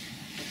rue,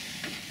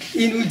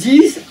 ils nous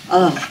disent «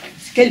 Ah,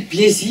 quel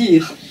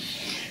plaisir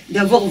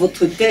d'avoir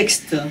votre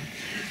texte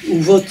ou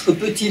votre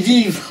petit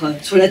livre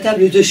sur la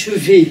table de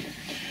chevet.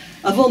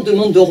 Avant de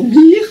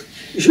m'endormir,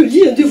 je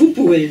lis un de vos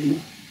poèmes. »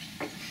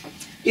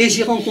 Et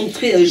j'ai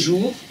rencontré un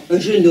jour un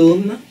jeune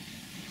homme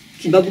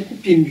qui m'a beaucoup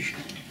ému.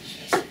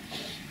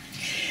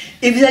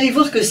 Et vous allez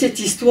voir que cette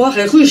histoire,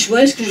 elle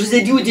rejoint ce que je vous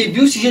ai dit au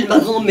début au sujet de ma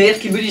grand-mère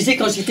qui me lisait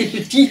quand j'étais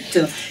petite,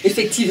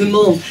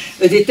 effectivement,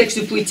 des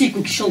textes poétiques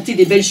ou qui chantait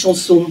des belles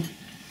chansons.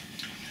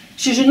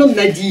 Ce jeune homme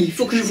m'a dit, il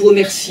faut que je vous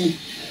remercie.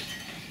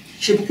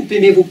 J'ai beaucoup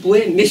aimé vos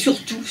poèmes, mais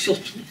surtout,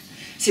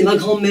 c'est ma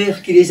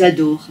grand-mère qui les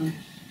adore.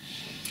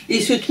 Et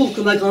il se trouve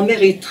que ma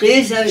grand-mère est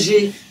très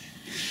âgée.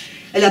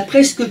 Elle a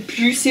presque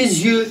plus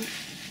ses yeux.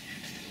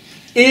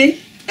 Et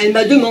elle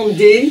m'a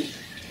demandé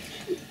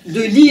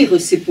de lire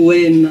ses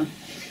poèmes.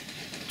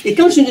 Et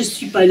quand je ne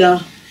suis pas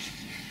là,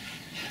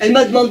 elle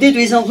m'a demandé de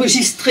les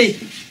enregistrer.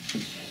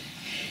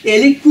 Et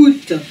elle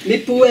écoute mes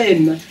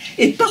poèmes.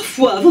 Et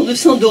parfois, avant de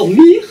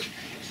s'endormir,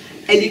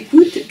 elle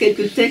écoute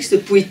quelques textes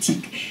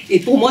poétiques. Et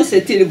pour moi, ça a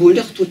été le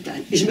bonheur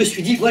total. Et je me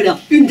suis dit, voilà,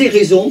 une des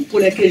raisons pour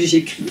laquelle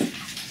j'écris.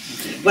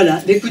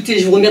 Voilà, écoutez,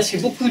 je vous remercie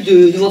beaucoup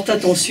de votre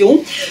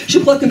attention. Je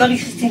crois que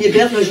Marie-Christine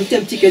Hébert va ajouter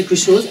un petit quelque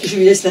chose. Je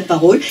lui laisse la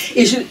parole.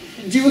 Et je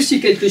dis aussi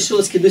quelque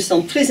chose qui me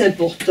semble très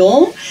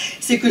important,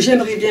 c'est que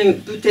j'aimerais bien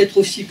peut-être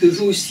aussi que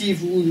vous aussi,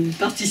 vous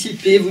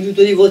participez, vous nous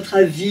donnez votre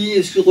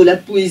avis sur la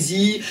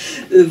poésie,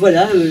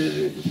 voilà,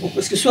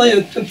 parce que ce soit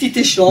un petit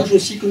échange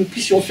aussi que nous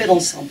puissions faire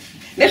ensemble.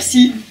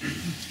 Merci.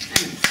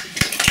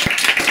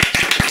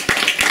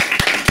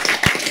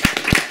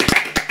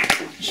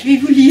 Je vais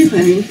vous lire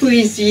une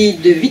poésie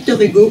de Victor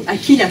Hugo, À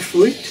qui la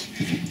faute,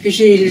 que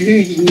j'ai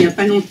lue il n'y a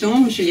pas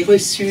longtemps, je l'ai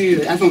reçue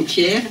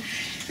avant-hier.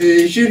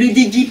 Je le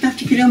dédie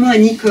particulièrement à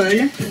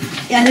Nicole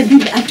et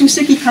à tous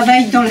ceux qui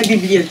travaillent dans la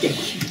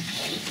bibliothèque.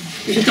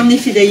 Je t'en ai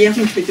fait d'ailleurs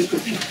une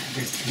photocopie.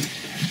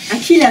 À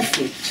qui la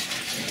faute?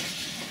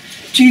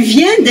 Tu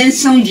viens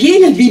d'incendier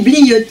la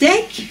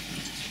bibliothèque?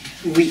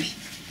 Oui,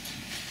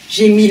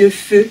 j'ai mis le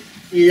feu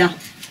là.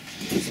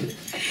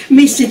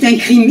 Mais c'est un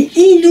crime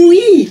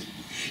inouï,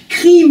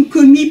 crime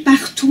commis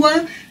par toi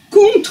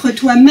contre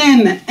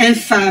toi-même,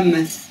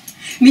 infâme.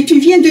 Mais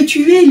tu viens de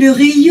tuer le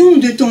rayon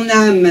de ton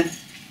âme.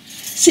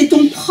 C'est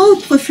ton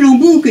propre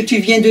flambeau que tu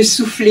viens de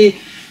souffler,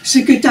 ce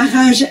que ta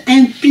rage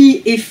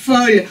impie et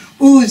folle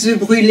ose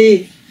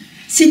brûler.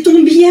 C'est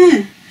ton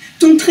bien,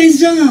 ton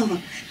trésor,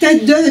 ta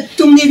dot,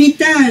 ton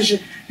héritage,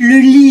 le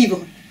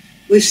livre,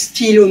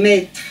 hostile au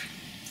maître,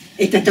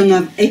 est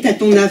à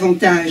ton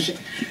avantage.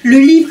 Le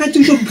livre a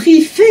toujours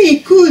pris fait et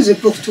cause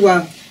pour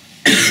toi.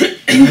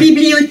 Une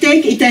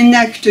bibliothèque est un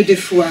acte de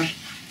foi.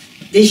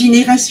 Des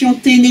générations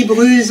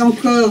ténébreuses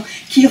encore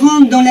qui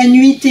rendent dans la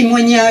nuit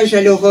témoignage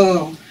à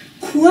l'aurore.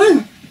 Quoi?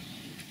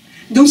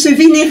 Dans ce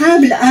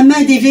vénérable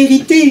amas des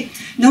vérités,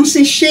 dans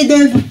ces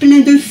chefs-d'œuvre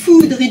pleins de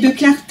foudre et de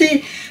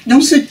clarté,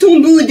 dans ce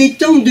tombeau des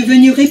temps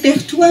devenu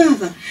répertoire,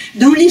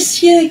 dans les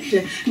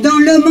siècles, dans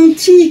l'homme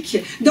antique,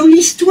 dans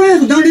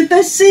l'histoire, dans le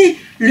passé,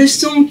 le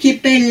son qui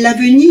épelle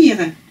l'avenir.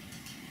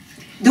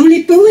 Dans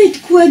les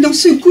poètes, quoi, dans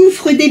ce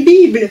gouffre des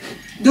Bibles,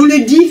 dans le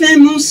divin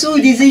monceau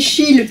des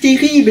Échilles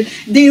terribles,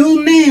 des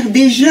Homères,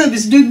 des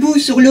Jobs debout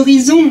sur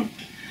l'horizon,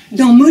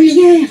 dans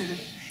Molière,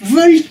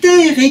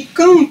 Voltaire et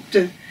Kant,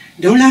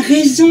 dans la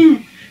raison,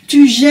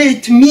 tu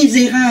jettes,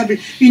 misérable,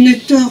 une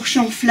torche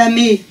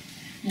enflammée.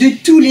 De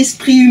tout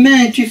l'esprit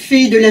humain, tu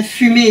fais de la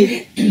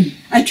fumée.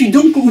 As-tu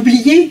donc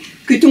oublié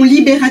que ton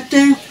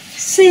libérateur,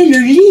 c'est le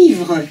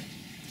livre?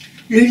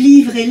 Le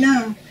livre est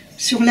là,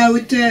 sur la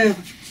hauteur.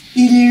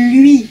 Il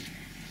luit,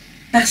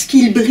 parce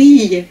qu'il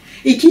brille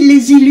et qu'il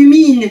les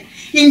illumine.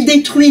 Il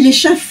détruit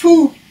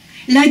l'échafaud,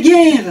 la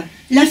guerre,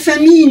 la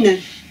famine.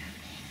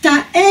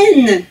 Ta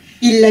haine,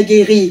 il la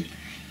guérit.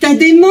 Ta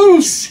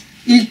démence,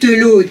 il te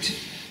l'ôte.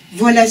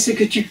 Voilà ce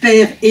que tu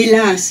perds,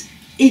 hélas,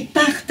 et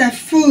par ta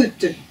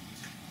faute.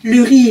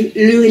 Le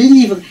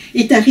livre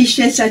est ta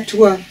richesse à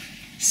toi.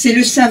 C'est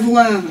le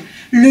savoir,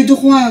 le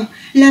droit,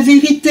 la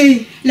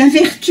vérité, la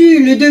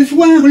vertu, le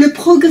devoir, le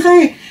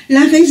progrès,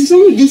 la raison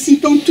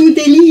dissipant tout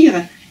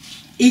délire.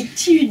 Et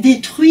tu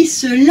détruis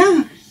cela,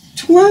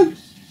 toi?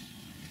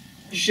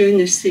 Je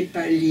ne sais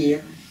pas lire.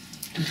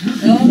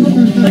 C'est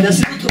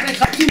votre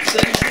maître à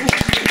tous.